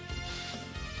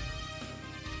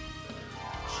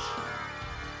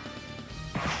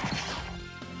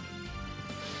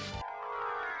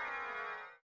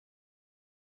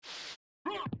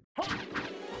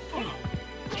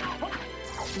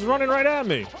 He's running right at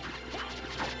me.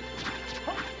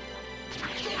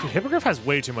 Dude, Hippogriff has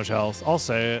way too much health. I'll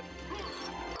say it.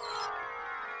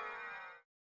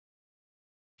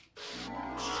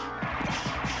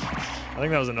 I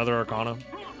think that was another Arcana.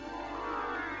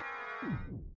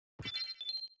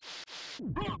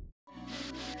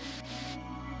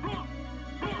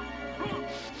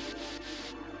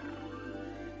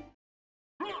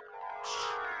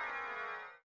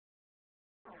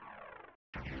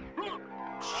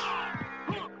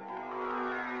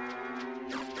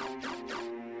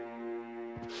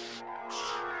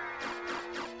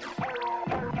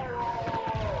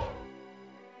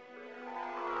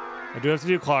 I do have to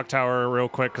do Clock Tower real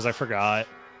quick because I forgot.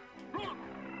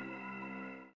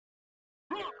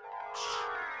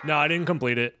 No, I didn't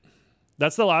complete it.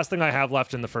 That's the last thing I have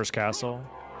left in the first castle.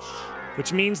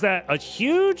 Which means that a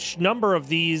huge number of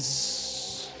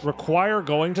these require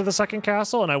going to the second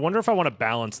castle, and I wonder if I want to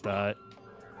balance that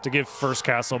to give first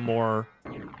castle more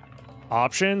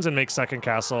options and make second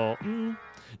castle...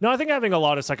 No, I think having a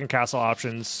lot of second castle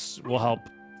options will help.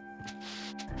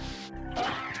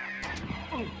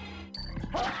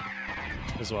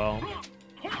 As well.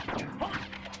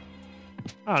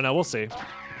 I don't know, we'll see.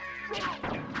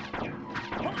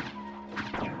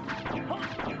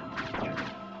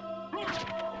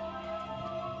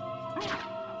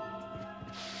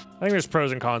 I think there's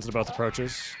pros and cons to both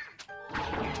approaches.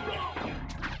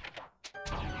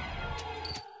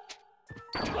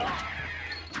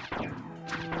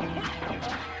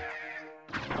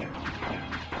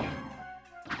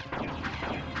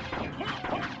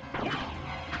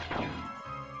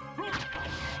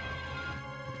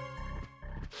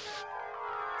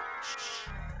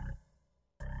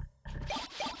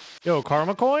 Yo,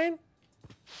 Karma Coin?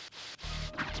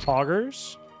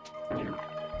 Poggers?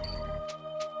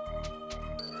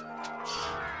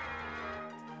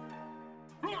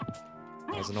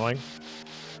 That was annoying.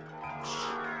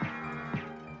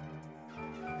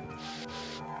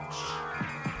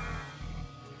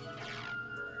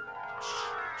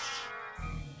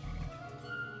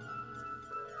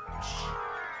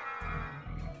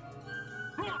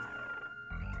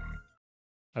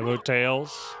 I vote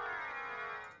Tails.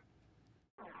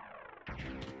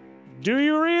 Do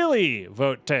you really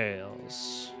vote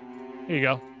Tails? Here you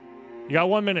go. You got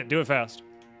 1 minute. Do it fast.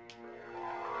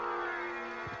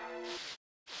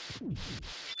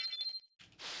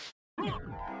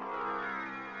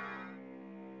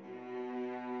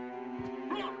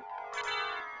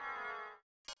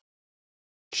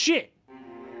 Shit.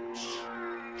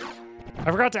 I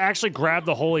forgot to actually grab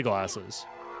the holy glasses.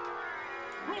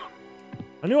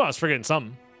 I knew I was forgetting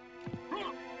something.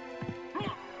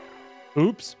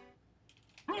 Oops.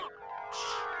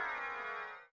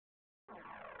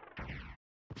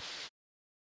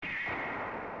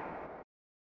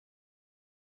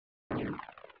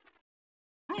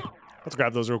 Let's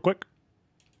grab those real quick.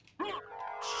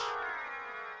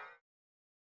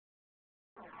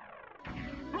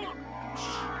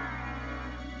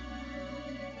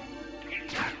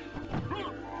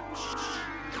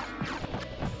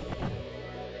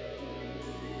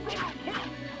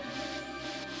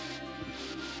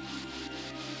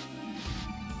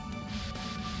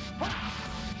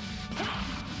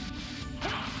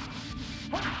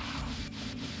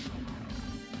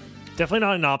 Definitely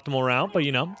not an optimal route, but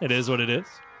you know, it is what it is.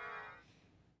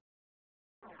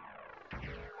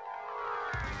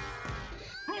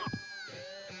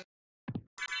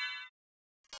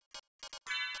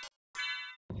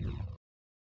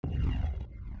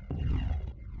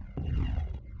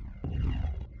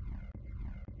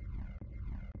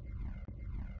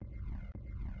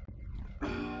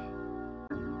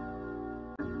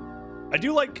 I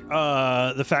do like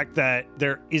the fact that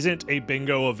there isn't a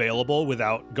bingo available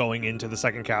without going into the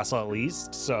second castle at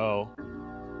least, so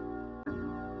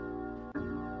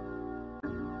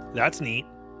that's neat.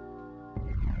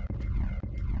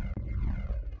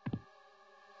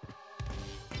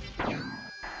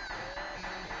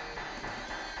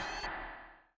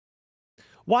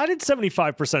 Why did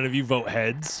 75% of you vote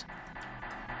heads?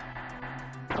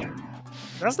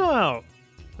 That's not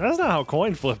how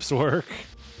coin flips work.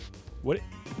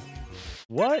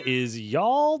 What is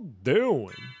y'all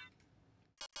doing?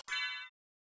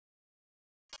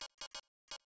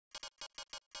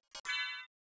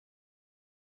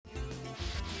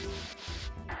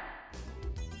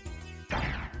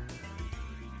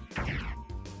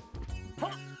 Huh.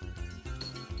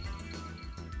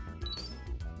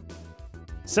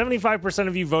 75%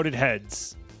 of you voted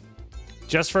heads,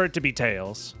 just for it to be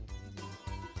tails.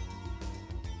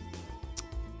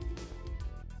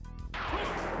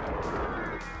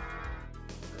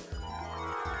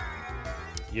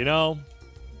 You know,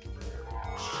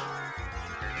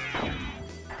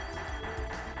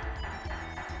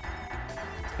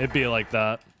 it'd be like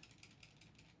that.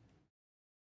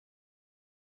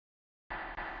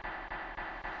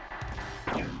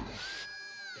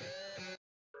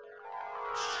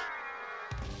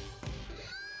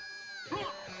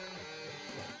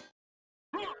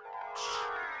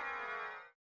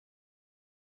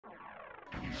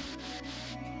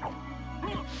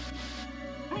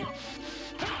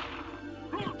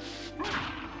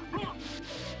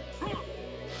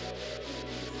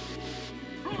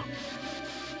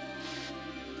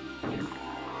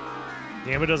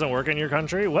 Damn, it doesn't work in your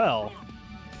country? Well,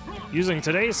 using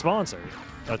today's sponsor.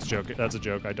 That's a joke. That's a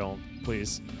joke. I don't.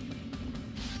 Please.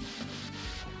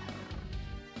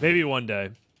 Maybe one day.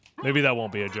 Maybe that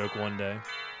won't be a joke one day.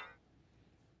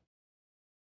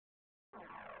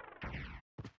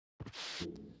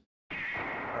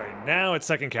 Alright, now it's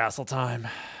second castle time.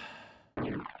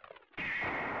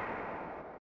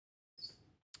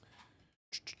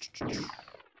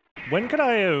 When could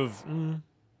I have...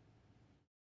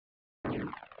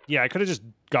 Yeah, I could have just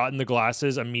gotten the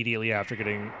glasses immediately after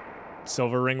getting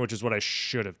Silver Ring, which is what I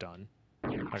should have done.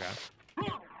 Okay.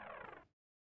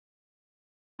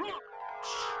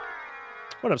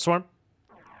 What up, Swarm?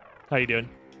 How you doing?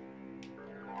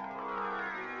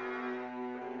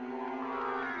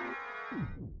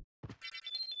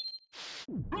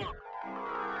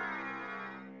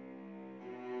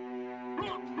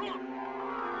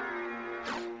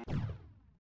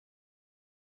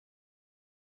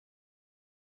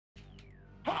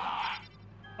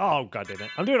 Oh, god damn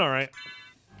it. I'm doing all right.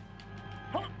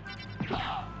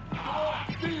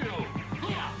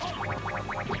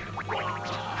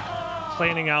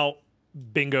 Planning out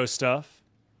bingo stuff.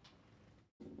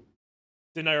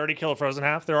 Didn't I already kill a frozen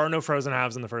half? There are no frozen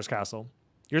halves in the first castle.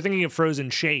 You're thinking of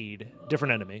Frozen Shade.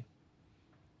 Different enemy.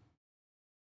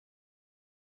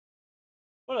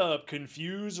 What up,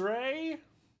 Confuse Ray?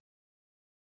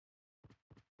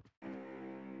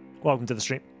 Welcome to the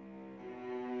stream.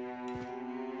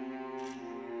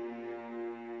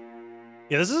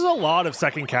 Yeah, this is a lot of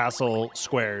second castle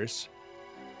squares.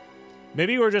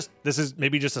 Maybe this is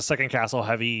maybe just a second castle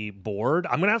heavy board.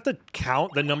 I'm gonna have to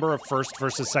count the number of first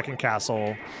versus second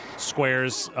castle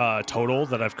squares total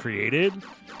that I've created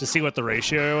to see what the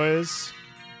ratio is.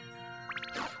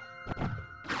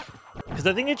 Because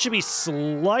I think it should be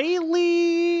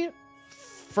slightly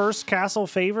first castle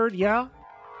favored, yeah?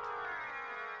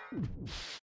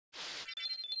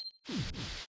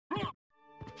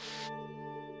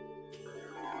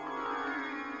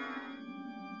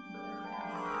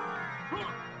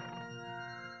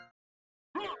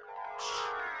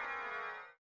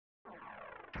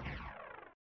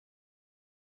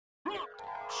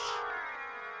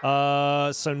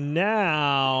 So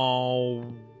now,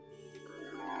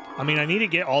 I mean, I need to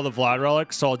get all the Vlad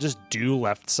relics, so I'll just do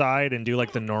left side and do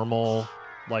like the normal,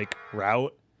 like,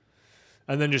 route,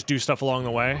 and then just do stuff along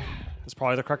the way. That's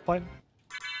probably the correct plan.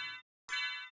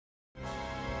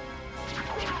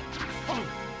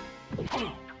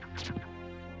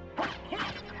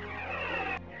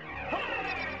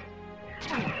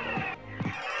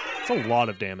 It's a lot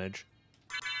of damage.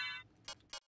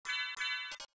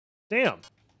 Damn.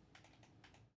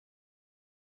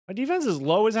 My defense is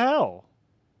low as hell.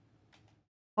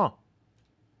 Huh.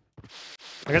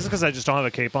 I guess it's because I just don't have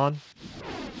a cape on.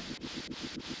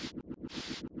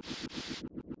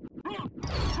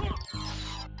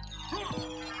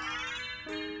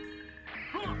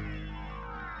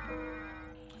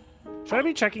 Should I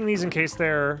be checking these in case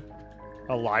they're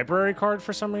a library card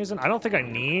for some reason? I don't think I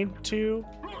need to.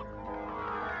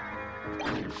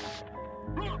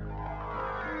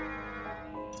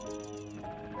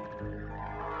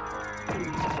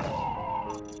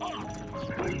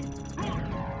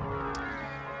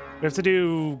 We have to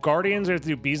do Guardians, we have to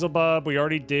do Beelzebub. We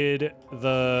already did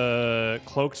the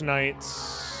Cloaked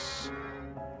Knights.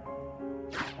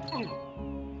 We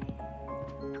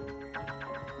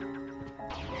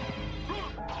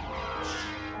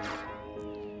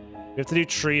have to do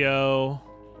Trio.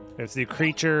 We have to do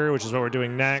Creature, which is what we're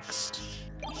doing next.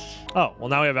 Oh, well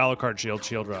now we have Alucard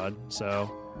Shield Rod,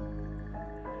 so...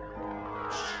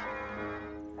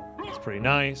 it's pretty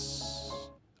nice.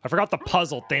 I forgot the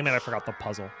puzzle. Damn it, I forgot the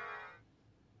puzzle.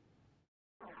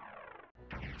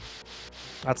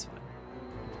 That's fine.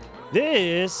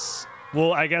 This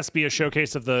will, I guess, be a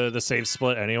showcase of the save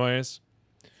split anyways.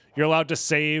 You're allowed to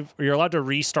save, or you're allowed to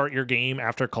restart your game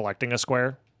after collecting a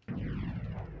square.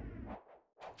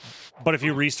 But if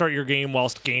you restart your game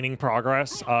whilst gaining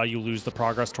progress, you lose the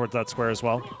progress towards that square as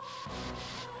well.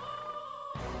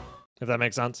 If that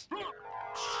makes sense.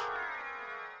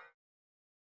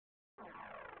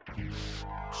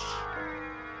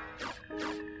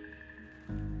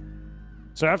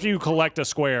 So after you collect a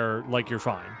square, like, you're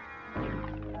fine.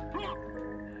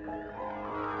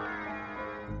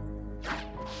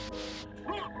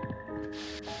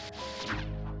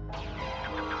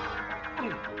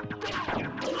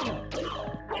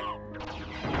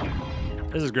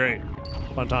 This is great.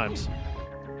 Fun times.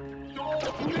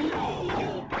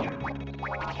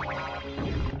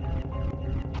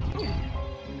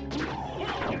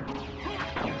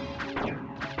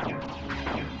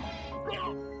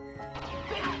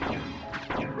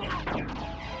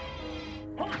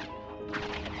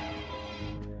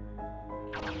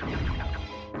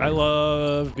 I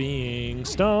love being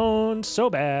stoned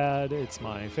so bad. It's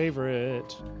my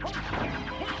favorite.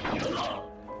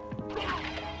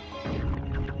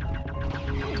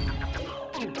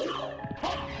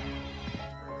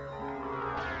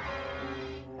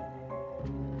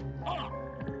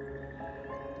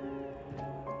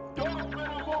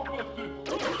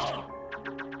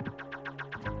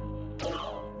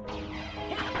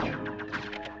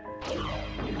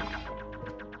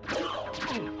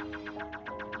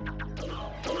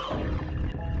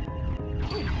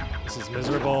 This is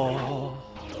miserable.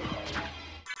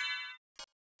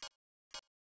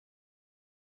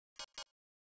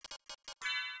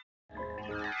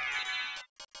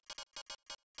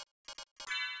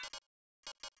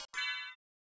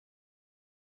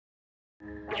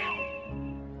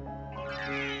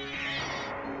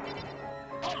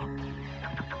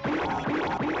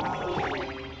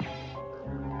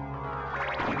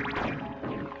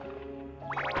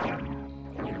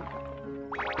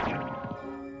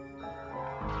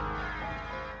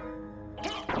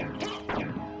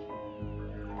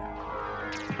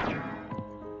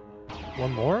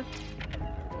 One more?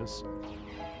 There it is.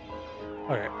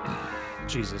 Okay.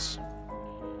 Jesus.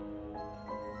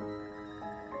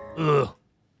 Ugh.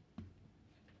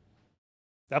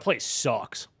 That place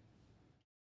sucks.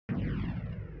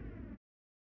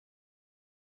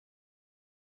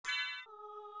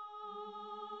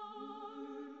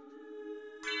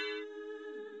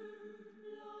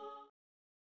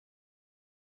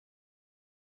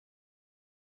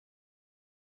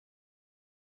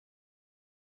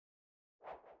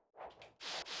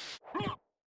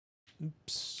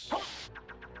 Oops.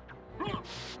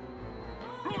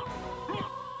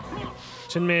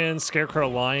 Tin Man, Scarecrow,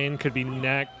 Lion could be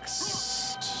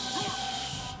next.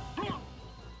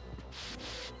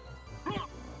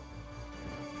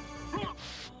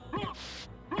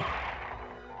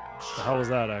 The hell was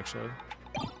that, actually?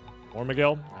 Or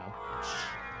McGill? No.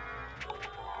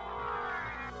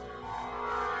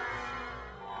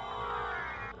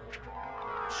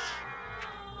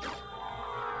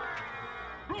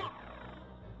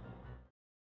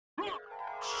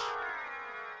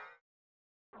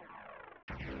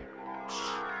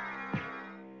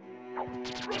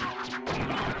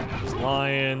 There's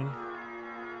Lion.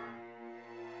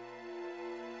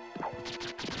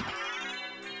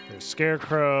 There's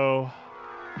Scarecrow.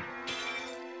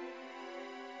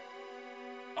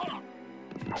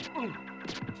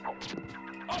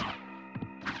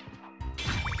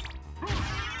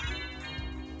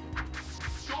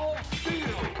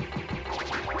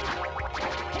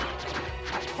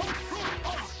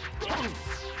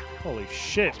 Holy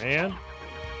shit, man.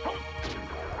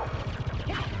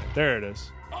 There it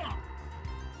is.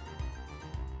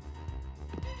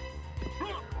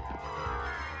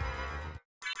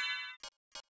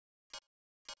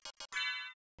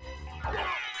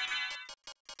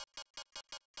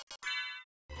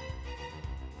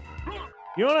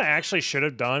 You know what I actually should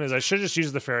have done is I should have just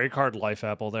used the fairy card life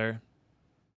apple there.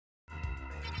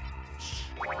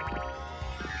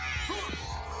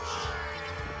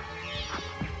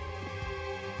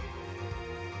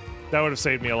 That would have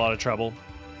saved me a lot of trouble.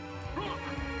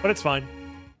 But it's fine.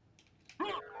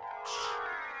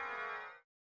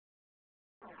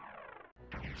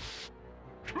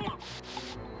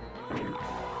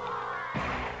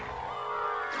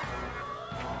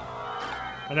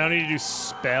 I now need to do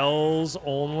spells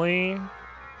only.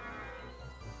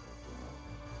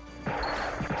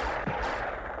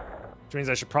 Which means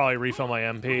I should probably refill my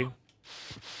MP.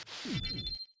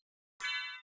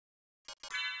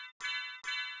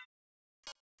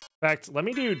 In fact, let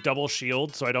me do double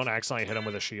shield so I don't accidentally hit him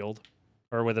with a shield.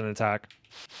 Or with an attack.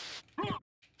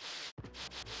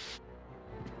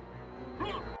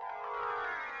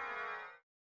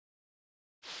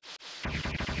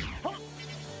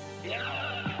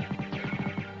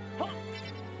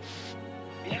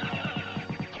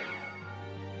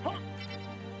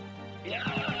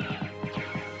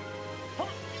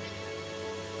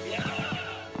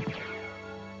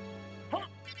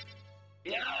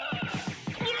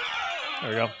 There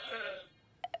we go.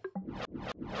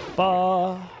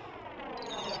 Bah.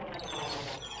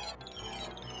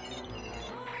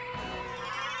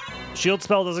 Shield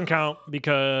spell doesn't count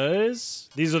because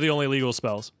these are the only legal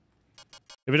spells.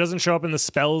 If it doesn't show up in the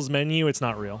spells menu, it's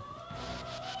not real.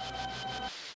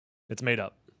 It's made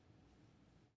up.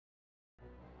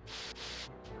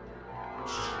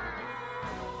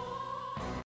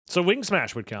 So Wing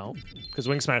Smash would count, because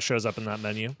Wing Smash shows up in that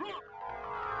menu.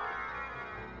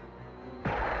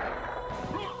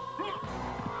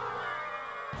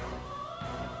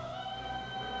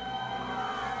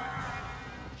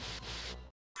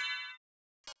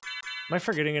 Am I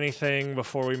forgetting anything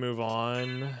before we move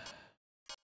on? I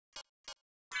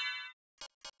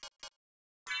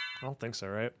don't think so,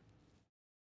 right?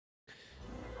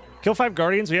 Kill 5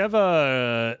 Guardians. We have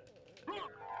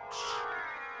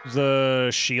the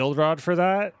shield rod for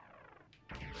that.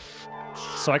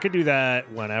 So I could do that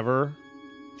whenever.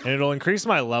 And it'll increase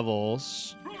my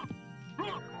levels. We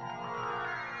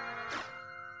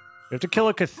have to kill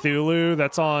a Cthulhu.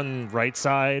 That's on right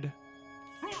side.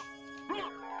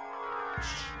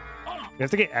 We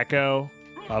have to get Echo.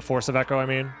 Force of Echo, I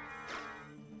mean.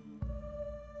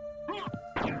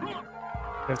 We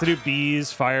have to do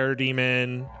Bees, Fire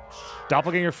Demon.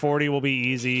 Doppelganger 40 will be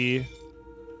easy.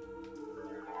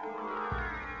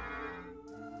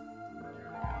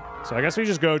 So I guess we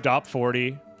just go Dop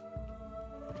 40.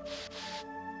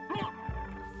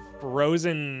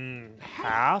 Frozen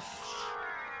half.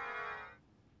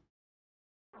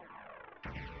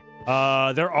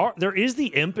 There is the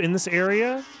imp in this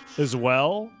area as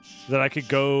well that I could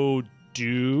go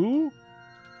do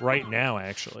right now,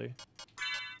 actually.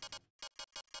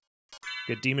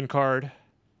 Get demon card.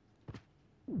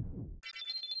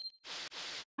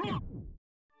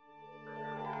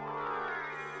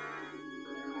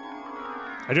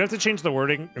 I do have to change the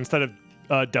wording. Instead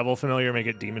of devil familiar, make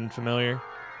it demon familiar.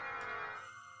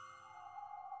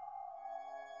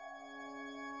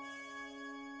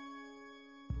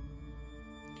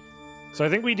 So I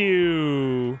think we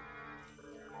do...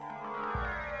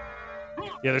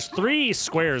 Yeah, there's 3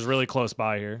 squares really close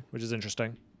by here, which is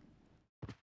interesting.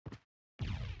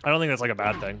 I don't think that's like a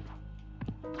bad thing.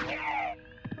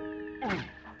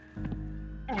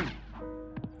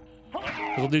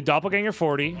 We'll do Doppelganger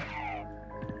 40.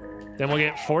 Then we'll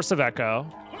get Force of Echo.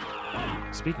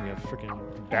 Speaking of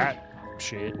freaking bat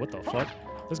shit, what the fuck?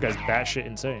 This guy's batshit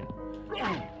insane.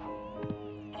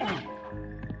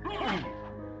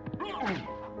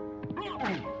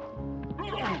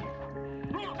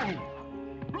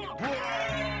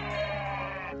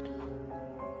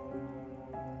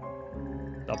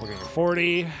 Doppelganger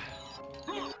 40.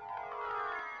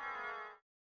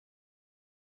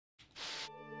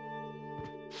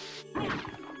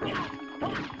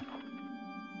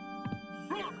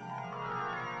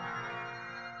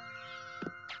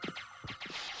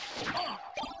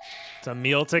 It's a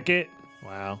meal ticket.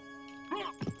 Wow.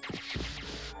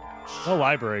 No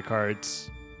library cards.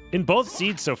 In both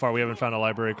seeds so far, we haven't found a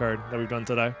library card that we've done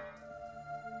today.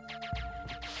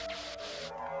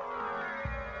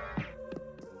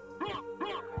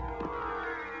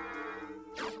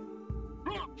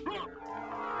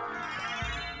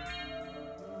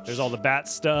 There's all the bat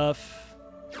stuff.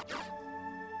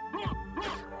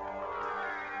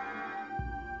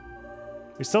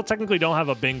 We still technically don't have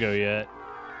a bingo yet.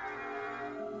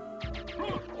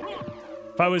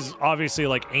 If I was obviously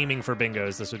like aiming for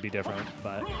bingos, this would be different,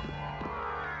 but...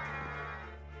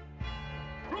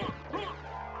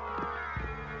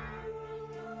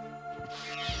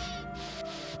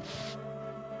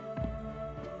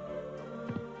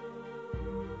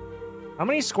 How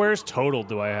many squares total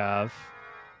do I have?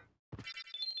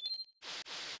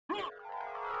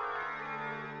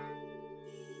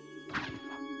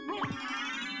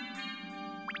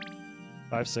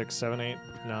 Five, 6, 7, 8,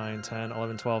 9, 10,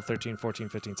 11, 12, 13, 14,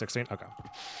 15, 16. Okay.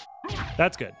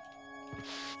 That's good.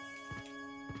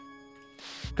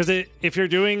 Because if you're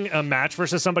doing a match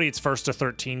versus somebody, it's first to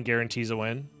 13 guarantees a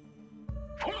win.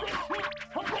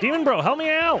 Demon Bro, help me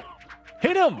out!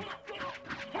 Hit him!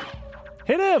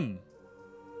 Hit him!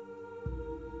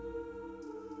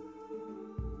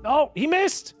 Oh, he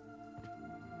missed!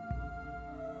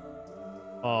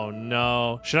 Oh,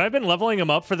 no. Should I have been leveling him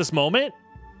up for this moment?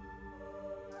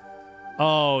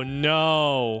 Oh,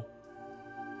 no.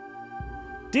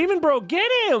 Demon Bro,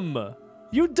 get him!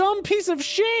 You dumb piece of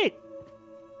shit!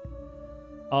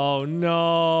 Oh,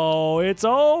 no. It's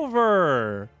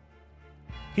over.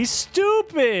 He's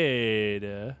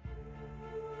stupid.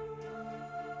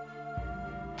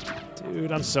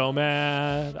 Dude, I'm so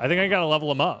mad. I think I gotta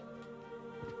level him up.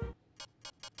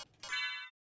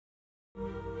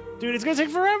 Dude, it's gonna take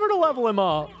forever to level him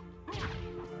up.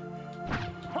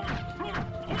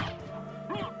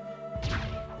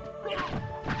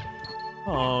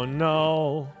 Oh,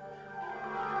 no.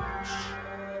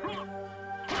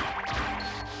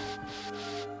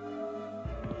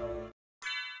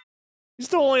 He's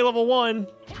still only level 1.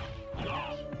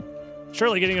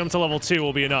 Surely getting him to level 2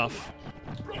 will be enough.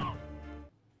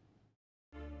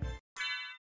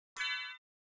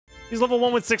 He's level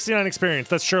 1 with 69 experience.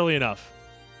 That's surely enough.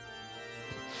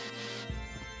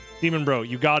 Demon Bro,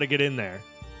 you gotta get in there.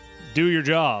 Do your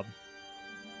job.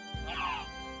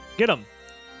 Get him.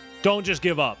 Don't just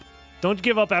give up. Don't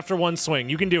give up after one swing.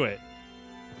 You can do it.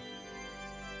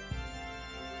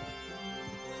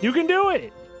 You can do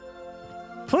it.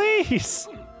 Please.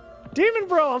 Demon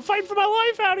Bro, I'm fighting for my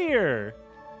life out here.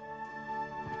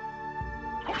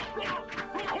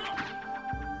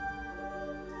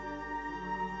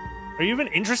 Are you even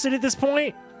interested at this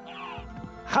point?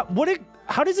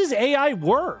 How does his AI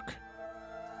work?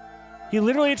 He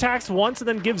literally attacks once and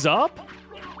then gives up?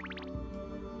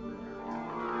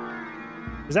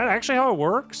 Is that actually how it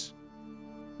works?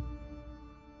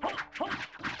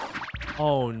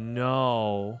 Oh,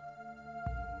 no.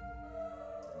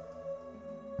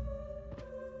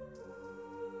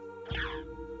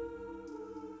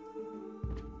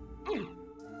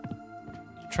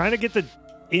 Trying to get the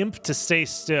imp to stay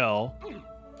still.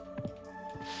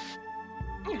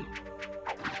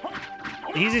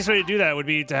 The easiest way to do that would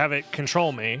be to have it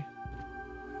control me.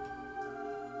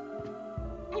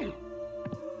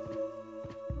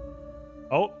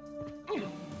 Oh. It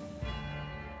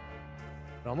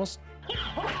almost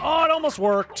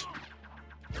worked.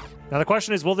 Now the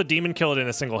question is, will the demon kill it in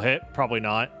a single hit? Probably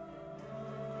not.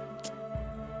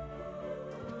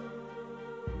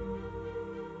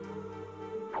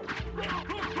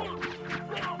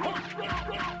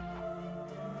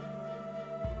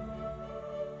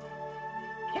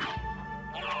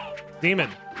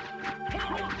 Demon.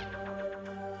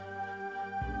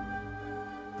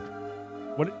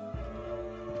 What?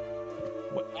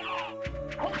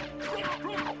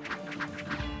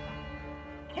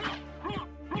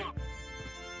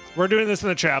 We're doing this in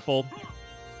the chapel.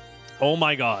 Oh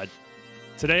my god.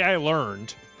 Today I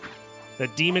learned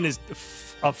that Demon is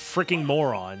a freaking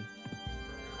moron.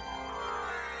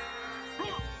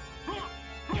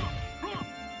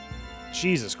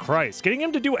 Jesus Christ. Getting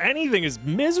him to do anything is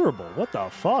miserable. What the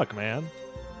fuck, man?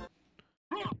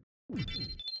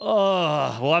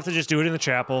 We'll have to just do it in the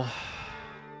chapel.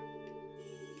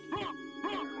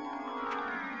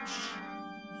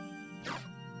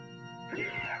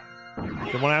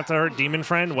 Didn't want to have to hurt Demon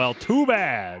Friend? Well, too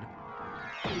bad.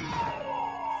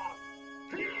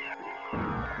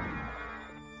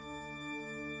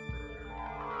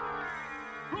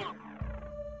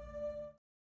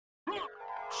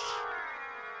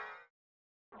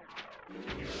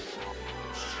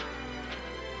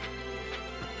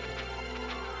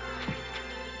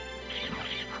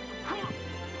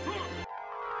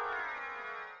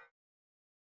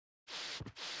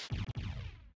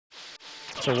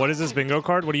 So what is this bingo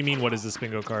card? What do you mean, what is this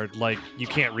bingo card? Like, you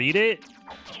can't read it?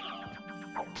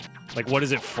 Like, what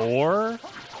is it for?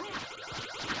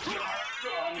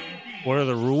 What are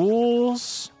the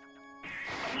rules?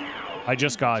 I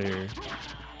just got here.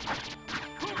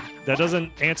 That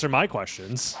doesn't answer my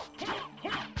questions.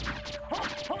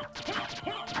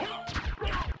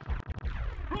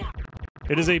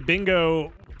 It is a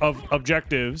bingo of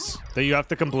objectives that you have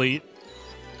to complete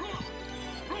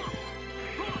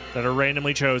that are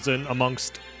randomly chosen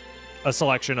amongst a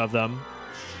selection of them,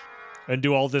 and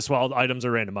do all this while the items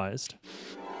are randomized.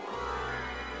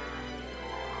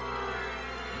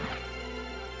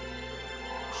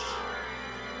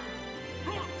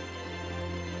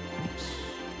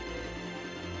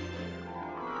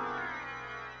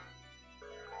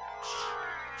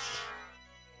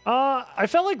 I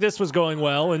felt like this was going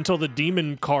well until the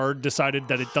demon card decided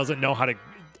that it doesn't know how to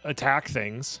attack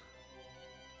things,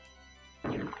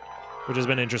 which has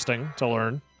been interesting to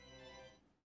learn.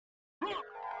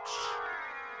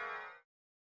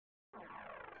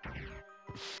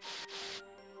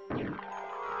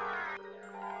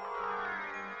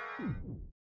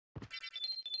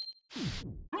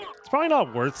 It's probably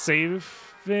not worth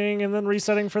saving and then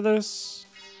resetting for this.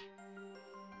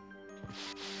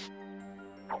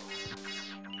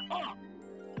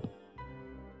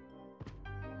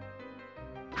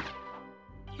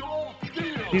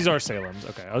 These are Salem's.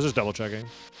 Okay, I was just double checking.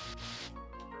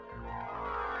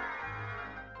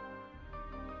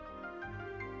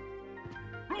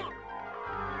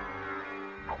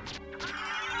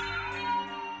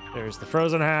 There's the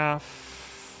frozen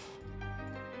half.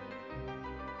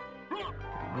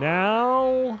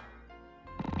 Now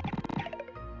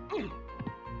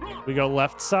we go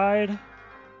left side.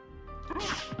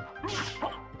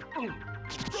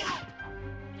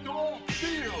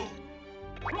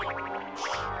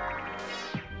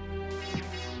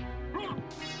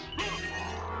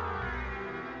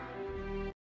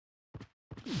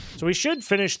 So we should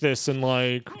finish this in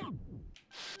like,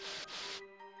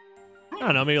 I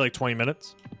don't know, maybe like 20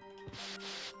 minutes.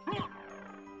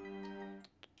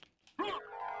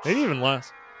 Maybe even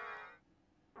less.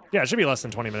 Yeah, it should be less than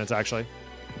 20 minutes, actually.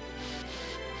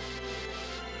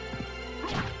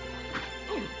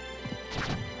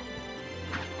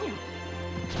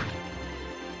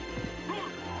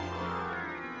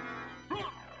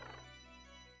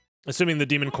 Assuming the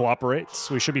demon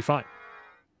cooperates, we should be fine.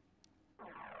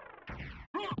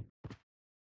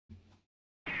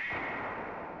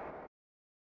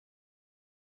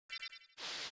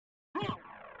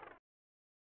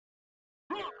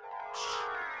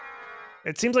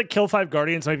 It seems like kill 5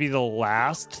 guardians might be the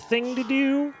last thing to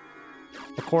do,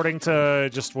 according to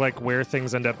just like where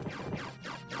things end up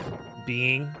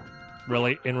being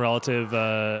really in relative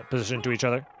position to each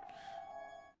other.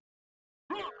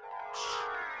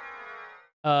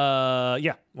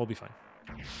 Yeah, we'll be fine.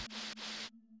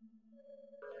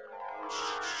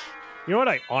 You know what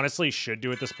I honestly should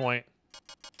do at this point?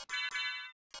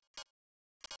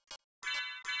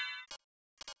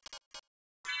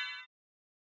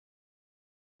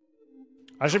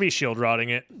 I should be shield rodding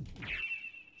it.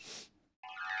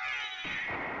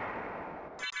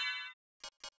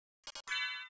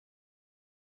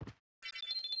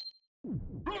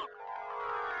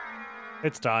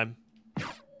 It's time.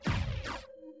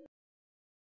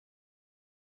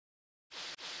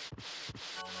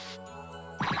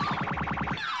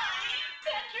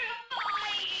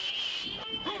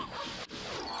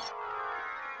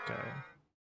 Okay.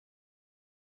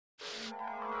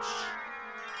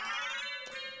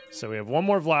 So we have one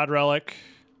more Vlad relic.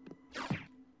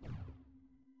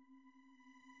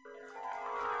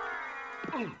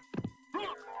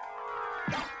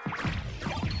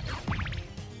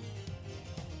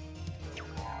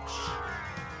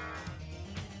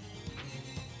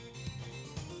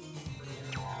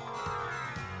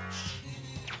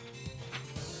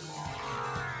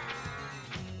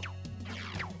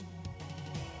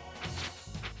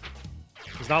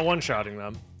 He's not one-shotting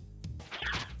them.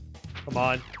 Come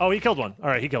on. Oh, he killed one. All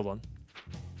right, he killed one.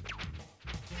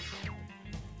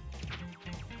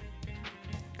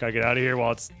 Gotta get out of here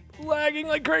while it's lagging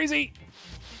like crazy.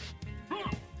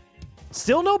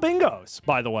 Still no bingos,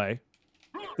 by the way.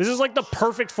 This is like the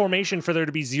perfect formation for there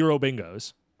to be 0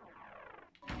 bingos.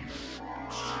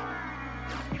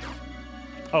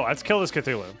 Oh, let's kill this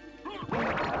Cthulhu.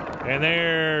 And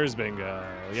there's bingo.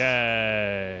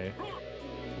 Yay.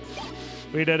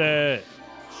 We did it.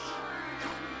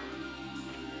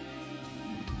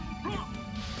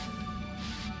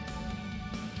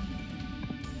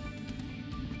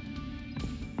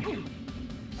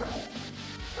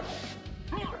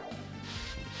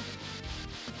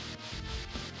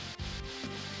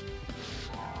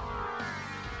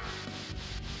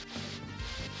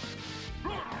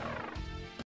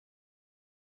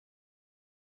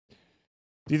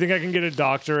 Do you think I can get a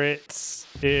doctorate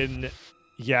in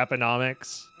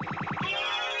Yaponomics?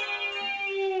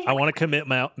 I want to commit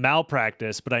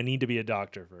malpractice, but I need to be a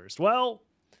doctor first. Well,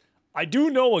 I do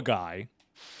know a guy,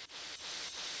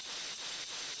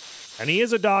 and he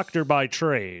is a doctor by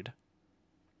trade.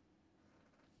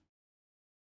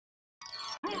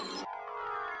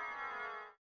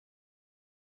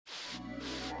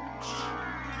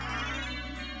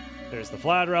 There's the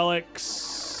flat relics.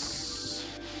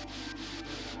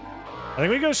 I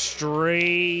think we go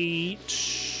straight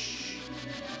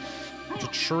to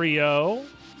trio.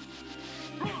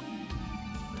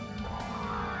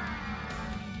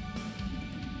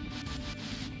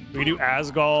 We can do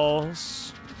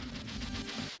Asgals.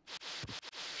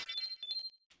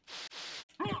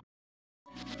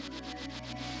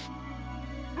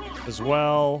 As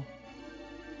well.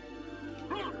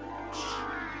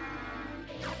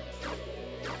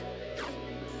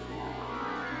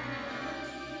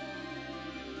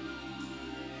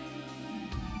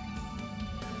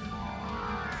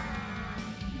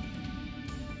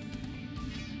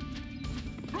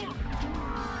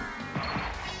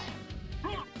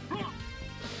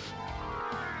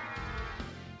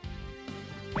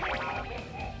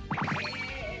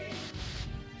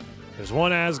 There's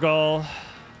one Asgal.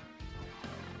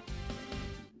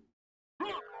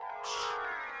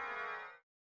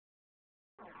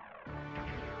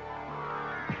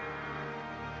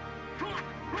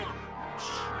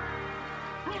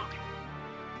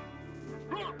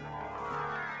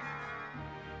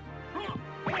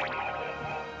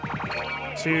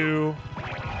 Two.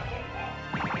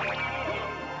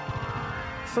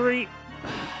 Three.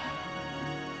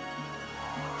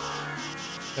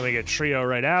 Then we get Trio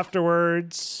right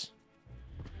afterwards.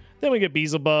 Then we get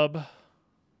Beelzebub.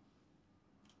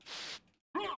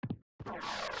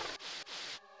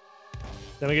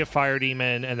 Then we get Fire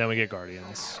Demon, and then we get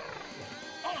Guardians.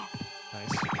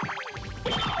 Nice.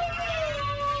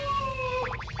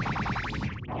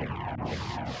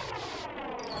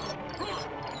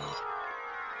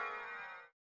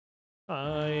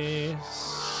 Nice.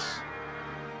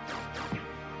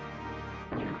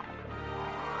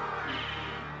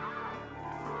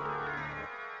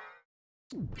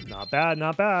 Not bad,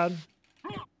 not bad.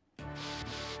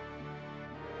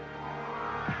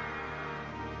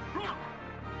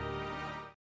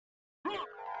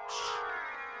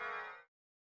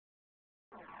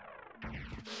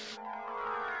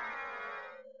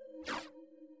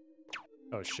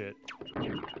 Oh shit.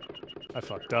 I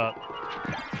fucked up.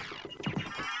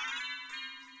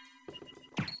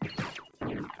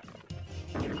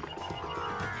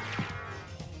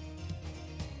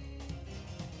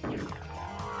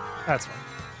 That's fine.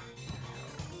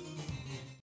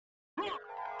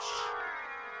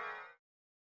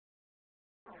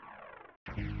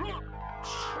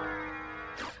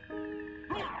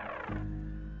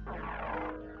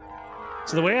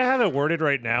 So the way I have it worded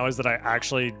right now is that I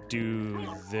actually do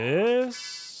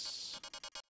this.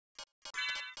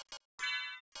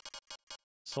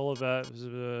 Solo bat,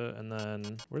 and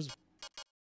then where's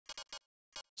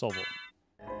Soulful?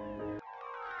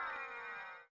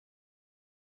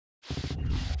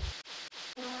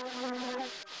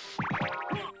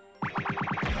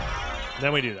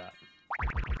 Then we do that.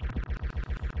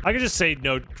 I could just say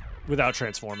no without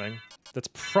transforming. That's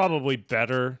probably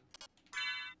better.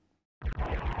 I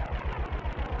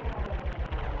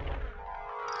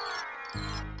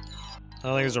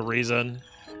don't think there's a reason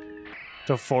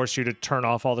to force you to turn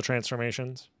off all the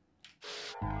transformations.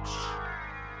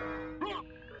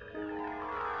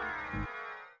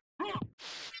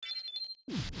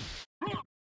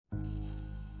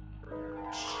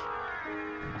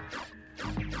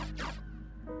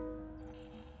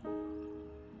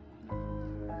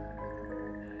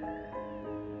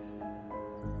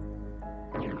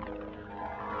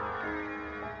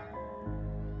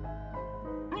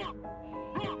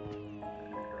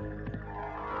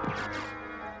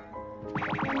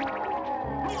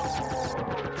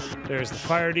 There's the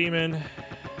Fire Demon.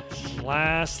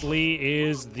 Lastly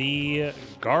is the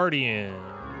Guardians.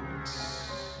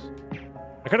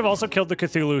 I could have also killed the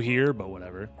Cthulhu here, but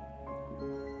whatever.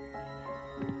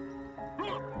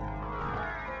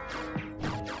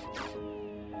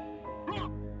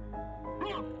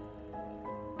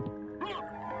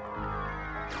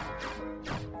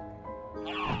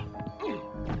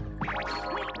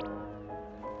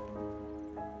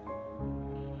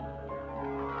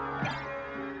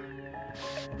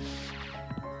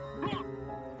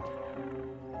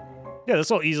 Yeah, this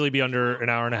will easily be under an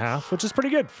hour and a half, which is pretty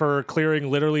good for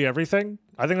clearing literally everything.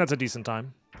 I think that's a decent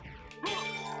time.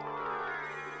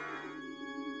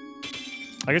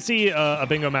 I I could see a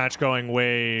bingo match going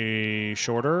way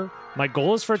shorter. My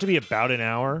goal is for it to be about an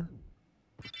hour.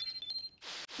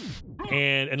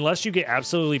 And unless you get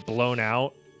absolutely blown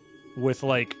out with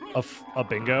like a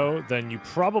bingo, then you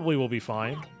probably will be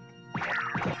fine.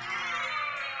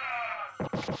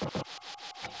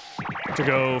 To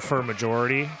go for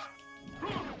majority.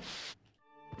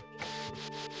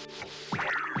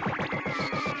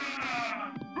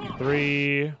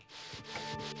 Three,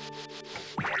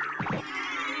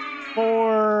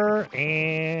 4,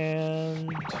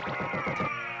 and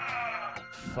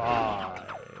 5.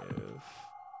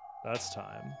 That's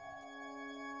time.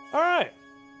 All right.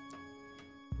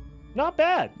 Not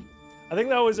bad. I think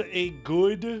that was a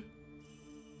good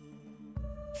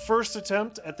first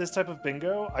attempt at this type of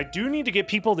bingo. I do need to get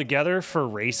people together for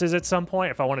races at some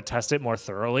point if I want to test it more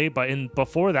thoroughly. But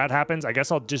before that happens, I guess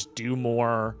I'll just do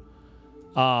more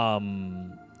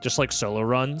just like solo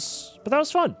runs. But that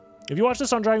was fun. If you watched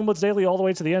this on Dragon Blitz Daily all the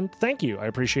way to the end, thank you. I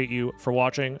appreciate you for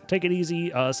watching. Take it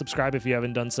easy. Subscribe if you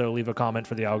haven't done so. Leave a comment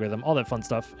for the algorithm. All that fun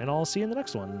stuff. And I'll see you in the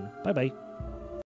next one. Bye-bye.